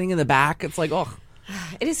just sitting in the back. It's like, oh.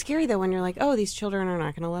 It is scary though when you're like, oh, these children are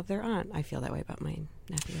not going to love their aunt. I feel that way about my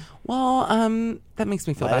nephew. Well, that makes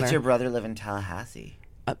me feel better. Why does better. your brother live in Tallahassee?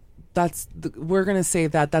 We're going to say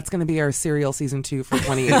that's going to be our Serial season 2 for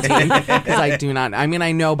 2018 because I do not. I mean,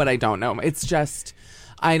 I know, but I don't know. It's just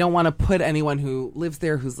I don't want to put anyone who lives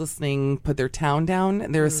there, who's listening, put their town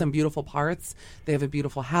down. There are some beautiful parts. They have a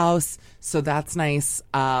beautiful house, so that's nice.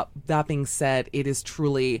 That being said, it is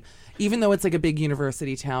truly. Even though it's like a big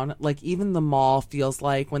university town, like even the mall feels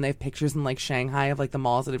like when they have pictures in like Shanghai of like the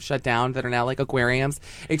malls that have shut down that are now like aquariums,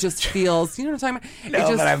 it just feels, you know what I'm talking about? No, it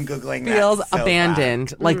just but I'm Googling feels that so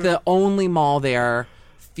abandoned. bad. Like the only mall there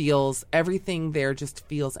feels, everything there just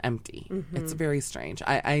feels empty. It's very strange.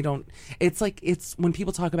 I don't, it's like, it's when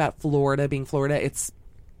people talk about Florida being Florida, it's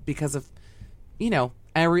because of, you know,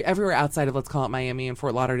 everywhere outside of, let's call it Miami and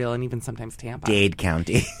Fort Lauderdale and even sometimes Tampa. Dade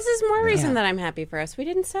County. This is more reason that I'm happy for us. We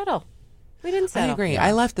didn't settle. I agree.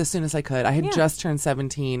 I left as soon as I could. I had just turned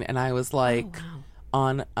 17 and I was like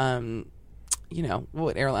on, you know,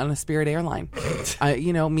 what airline? On a Spirit airline.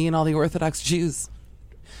 You know, me and all the Orthodox Jews.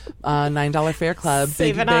 $9 fare club.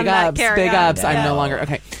 Big ups. Big ups. I'm no longer.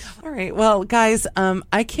 Okay. All right. Well, guys,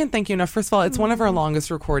 I can't thank you enough. First of all, it's one of our longest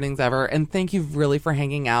recordings ever. And thank you really for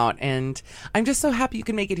hanging out. And I'm just so happy you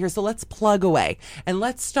can make it here. So let's plug away. And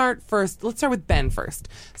let's start first. Let's start with Ben first.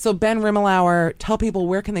 So Ben Rimmelauer, tell people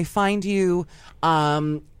where can they find you,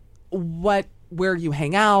 where you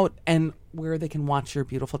hang out, and where they can watch your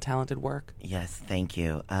beautiful, talented work. Yes, thank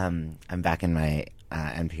you. I'm back in my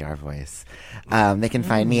NPR voice. They can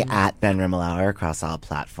find me at Ben Rimmelauer across all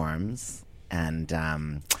platforms. And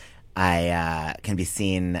I can be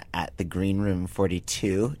seen at the Green Room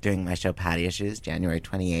 42 doing my show Patty Issues, January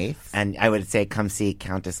 28th. And I would say come see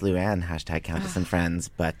Countess Luann, # Countess and Friends,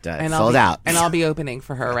 but it's sold out. And I'll be opening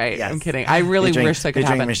for her, right? Yes. I'm kidding. I really wish that could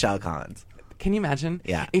happen. Michelle Collins. Can you imagine?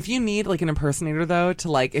 Yeah. If you need like an impersonator though, to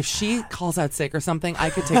like, if she calls out sick or something, I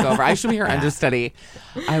could take over. I should be her understudy.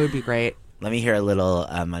 I would be great. Let me hear a little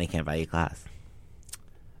Money Can't Buy You class.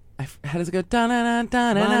 How does it go?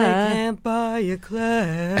 Da-na-na-na-na-na. Money can't buy you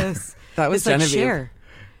class. That was It's like Genevieve. Cher.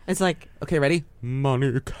 It's like, okay, ready?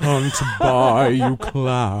 Money can't buy you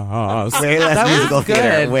class. Way less That was musical theater.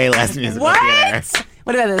 good. Way less musical theater.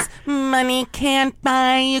 What about this? Money can't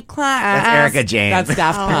buy you class. That's Erica Jane. That's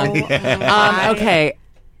Daft Punk. Okay.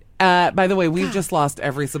 By the way, we've just lost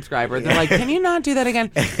every subscriber. They're like, can you not do that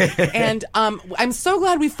again? And I'm so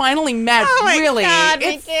glad we finally met. oh my really, God, me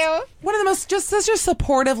it's too. one of the most, just such a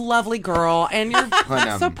supportive, lovely girl, and you're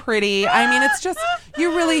so pretty. I mean, it's just,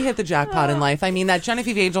 you really hit the jackpot in life. I mean, that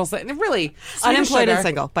Genevieve Angel, really unemployed and sugar.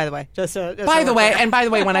 single, by the way. By the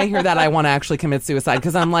way, when I hear that, I want to actually commit suicide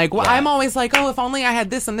because I'm like, well, I'm always like, oh, if only I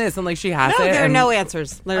had this and this, and like she has No, it. there are and, no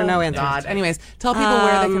answers. There are no answers. God. Anyways, tell people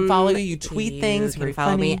where they can follow you. You tweet things. You Very can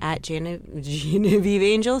follow funny. me at Genevieve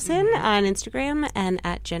Angelson on Instagram and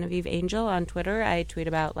at Genevieve Angel on Twitter. I tweet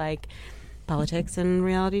about like politics and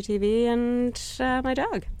reality TV and my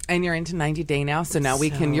dog. And you're into 90 Day now, so now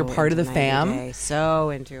you're part of the fam. So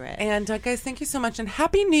into it. And guys, thank you so much, and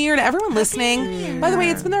Happy New Year to everyone listening. By the way,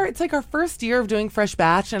 it's like our first year of doing Fresh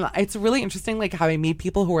Batch, and it's really interesting, like how I meet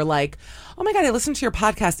people who are like, "Oh my God, I listened to your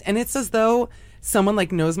podcast," and it's as though someone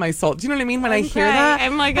like knows my soul. Do you know what I mean? When I hear that,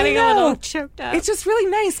 I'm like getting a little choked up. It's just really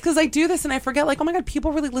nice because I do this and I forget, like, oh my God,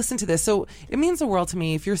 people really listen to this. So it means the world to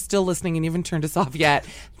me. If you're still listening and you haven't turned us off yet,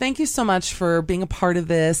 thank you so much for being a part of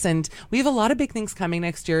this. And we have a lot of big things coming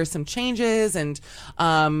next year, some changes, and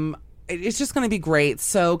it's just going to be great.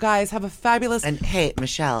 So guys, have a fabulous. And hey,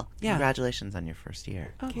 Michelle, congratulations on your first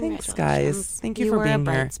year. Oh, thanks, guys. Thank you for were being a here.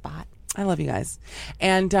 bright spot. I love you guys.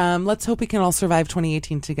 And let's hope we can all survive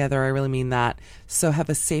 2018 together. I really mean that. So have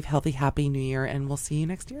a safe, healthy, happy New Year, and we'll see you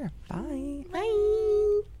next year. Bye.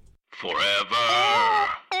 Bye. Forever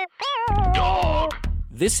Dog.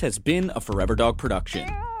 This has been a Forever Dog production.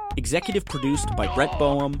 Executive produced by Brett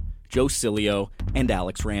Boehm, Joe Cilio, and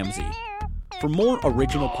Alex Ramsey. For more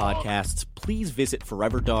original podcasts, please visit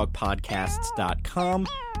foreverdogpodcasts.com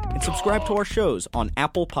and subscribe to our shows on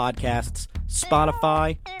Apple Podcasts,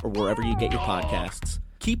 Spotify, or wherever you get your podcasts.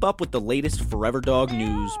 Keep up with the latest Forever Dog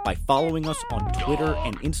news by following us on Twitter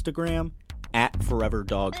and Instagram at Forever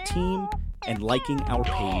Dog Team and liking our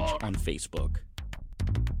page on Facebook.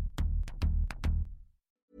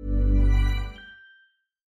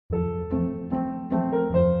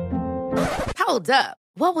 Hold up.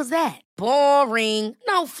 What was that? Boring.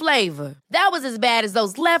 No flavor. That was as bad as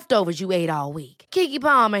those leftovers you ate all week. Keke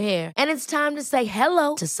Palmer here. And it's time to say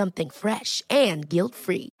hello to something fresh and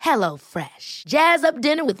guilt-free. Hello Fresh. Jazz up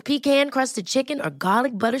dinner with pecan-crusted chicken or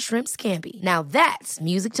garlic butter shrimp scampi. Now that's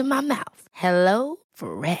music to my mouth. Hello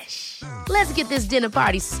Fresh. Let's get this dinner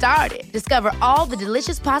party started. Discover all the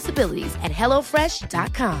delicious possibilities at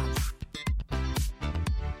HelloFresh.com.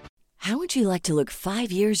 How would you like to look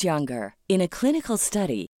 5 years younger? In a clinical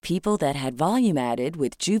study, people that had volume added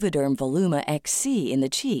with Juvederm Voluma XC in the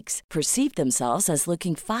cheeks perceived themselves as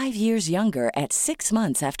looking 5 years younger at 6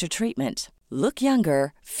 months after treatment. Look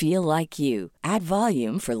younger, feel like you. Add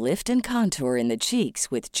volume for lift and contour in the cheeks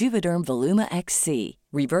with Juvederm Voluma XC.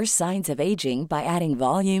 Reverse signs of aging by adding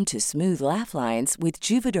volume to smooth laugh lines with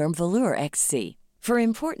Juvederm Volure XC. For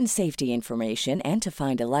important safety information and to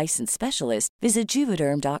find a licensed specialist, visit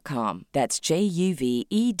Juvederm.com. That's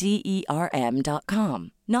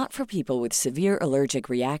JUVEDERM.com. Not for people with severe allergic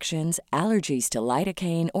reactions, allergies to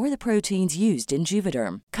lidocaine, or the proteins used in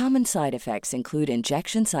Juvederm. Common side effects include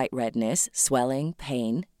injection site redness, swelling,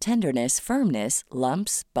 pain, tenderness, firmness,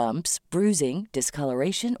 lumps, bumps, bruising,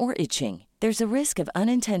 discoloration, or itching. There's a risk of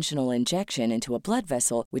unintentional injection into a blood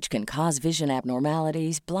vessel, which can cause vision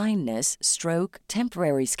abnormalities, blindness, stroke,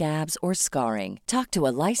 temporary scabs, or scarring. Talk to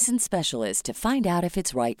a licensed specialist to find out if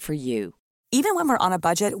it's right for you. Even when we're on a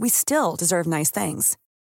budget, we still deserve nice things.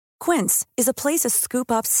 Quince is a place to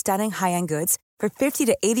scoop up stunning high-end goods for 50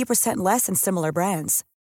 to 80% less than similar brands.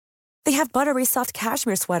 They have buttery soft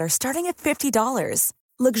cashmere sweaters starting at $50,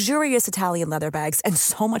 luxurious Italian leather bags, and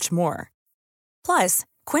so much more. Plus,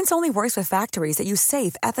 Quince only works with factories that use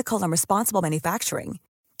safe, ethical, and responsible manufacturing.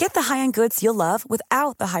 Get the high-end goods you'll love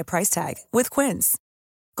without the high price tag with Quince.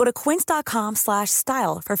 Go to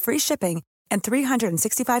quince.com/style for free shipping and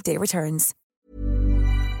 365-day returns.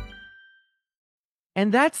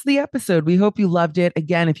 And that's the episode. We hope you loved it.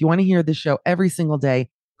 Again, if you want to hear the show every single day,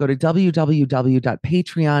 go to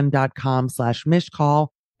www.patreon.com/mishcall,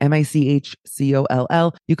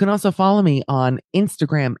 MICHCOLL. You can also follow me on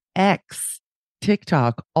Instagram, X,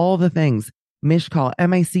 TikTok, all the things. Mishcall,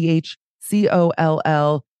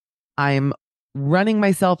 MICHCOLL. I'm running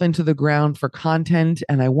myself into the ground for content,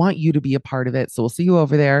 and I want you to be a part of it. So we'll see you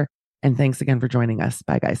over there. And thanks again for joining us.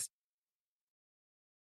 Bye, guys.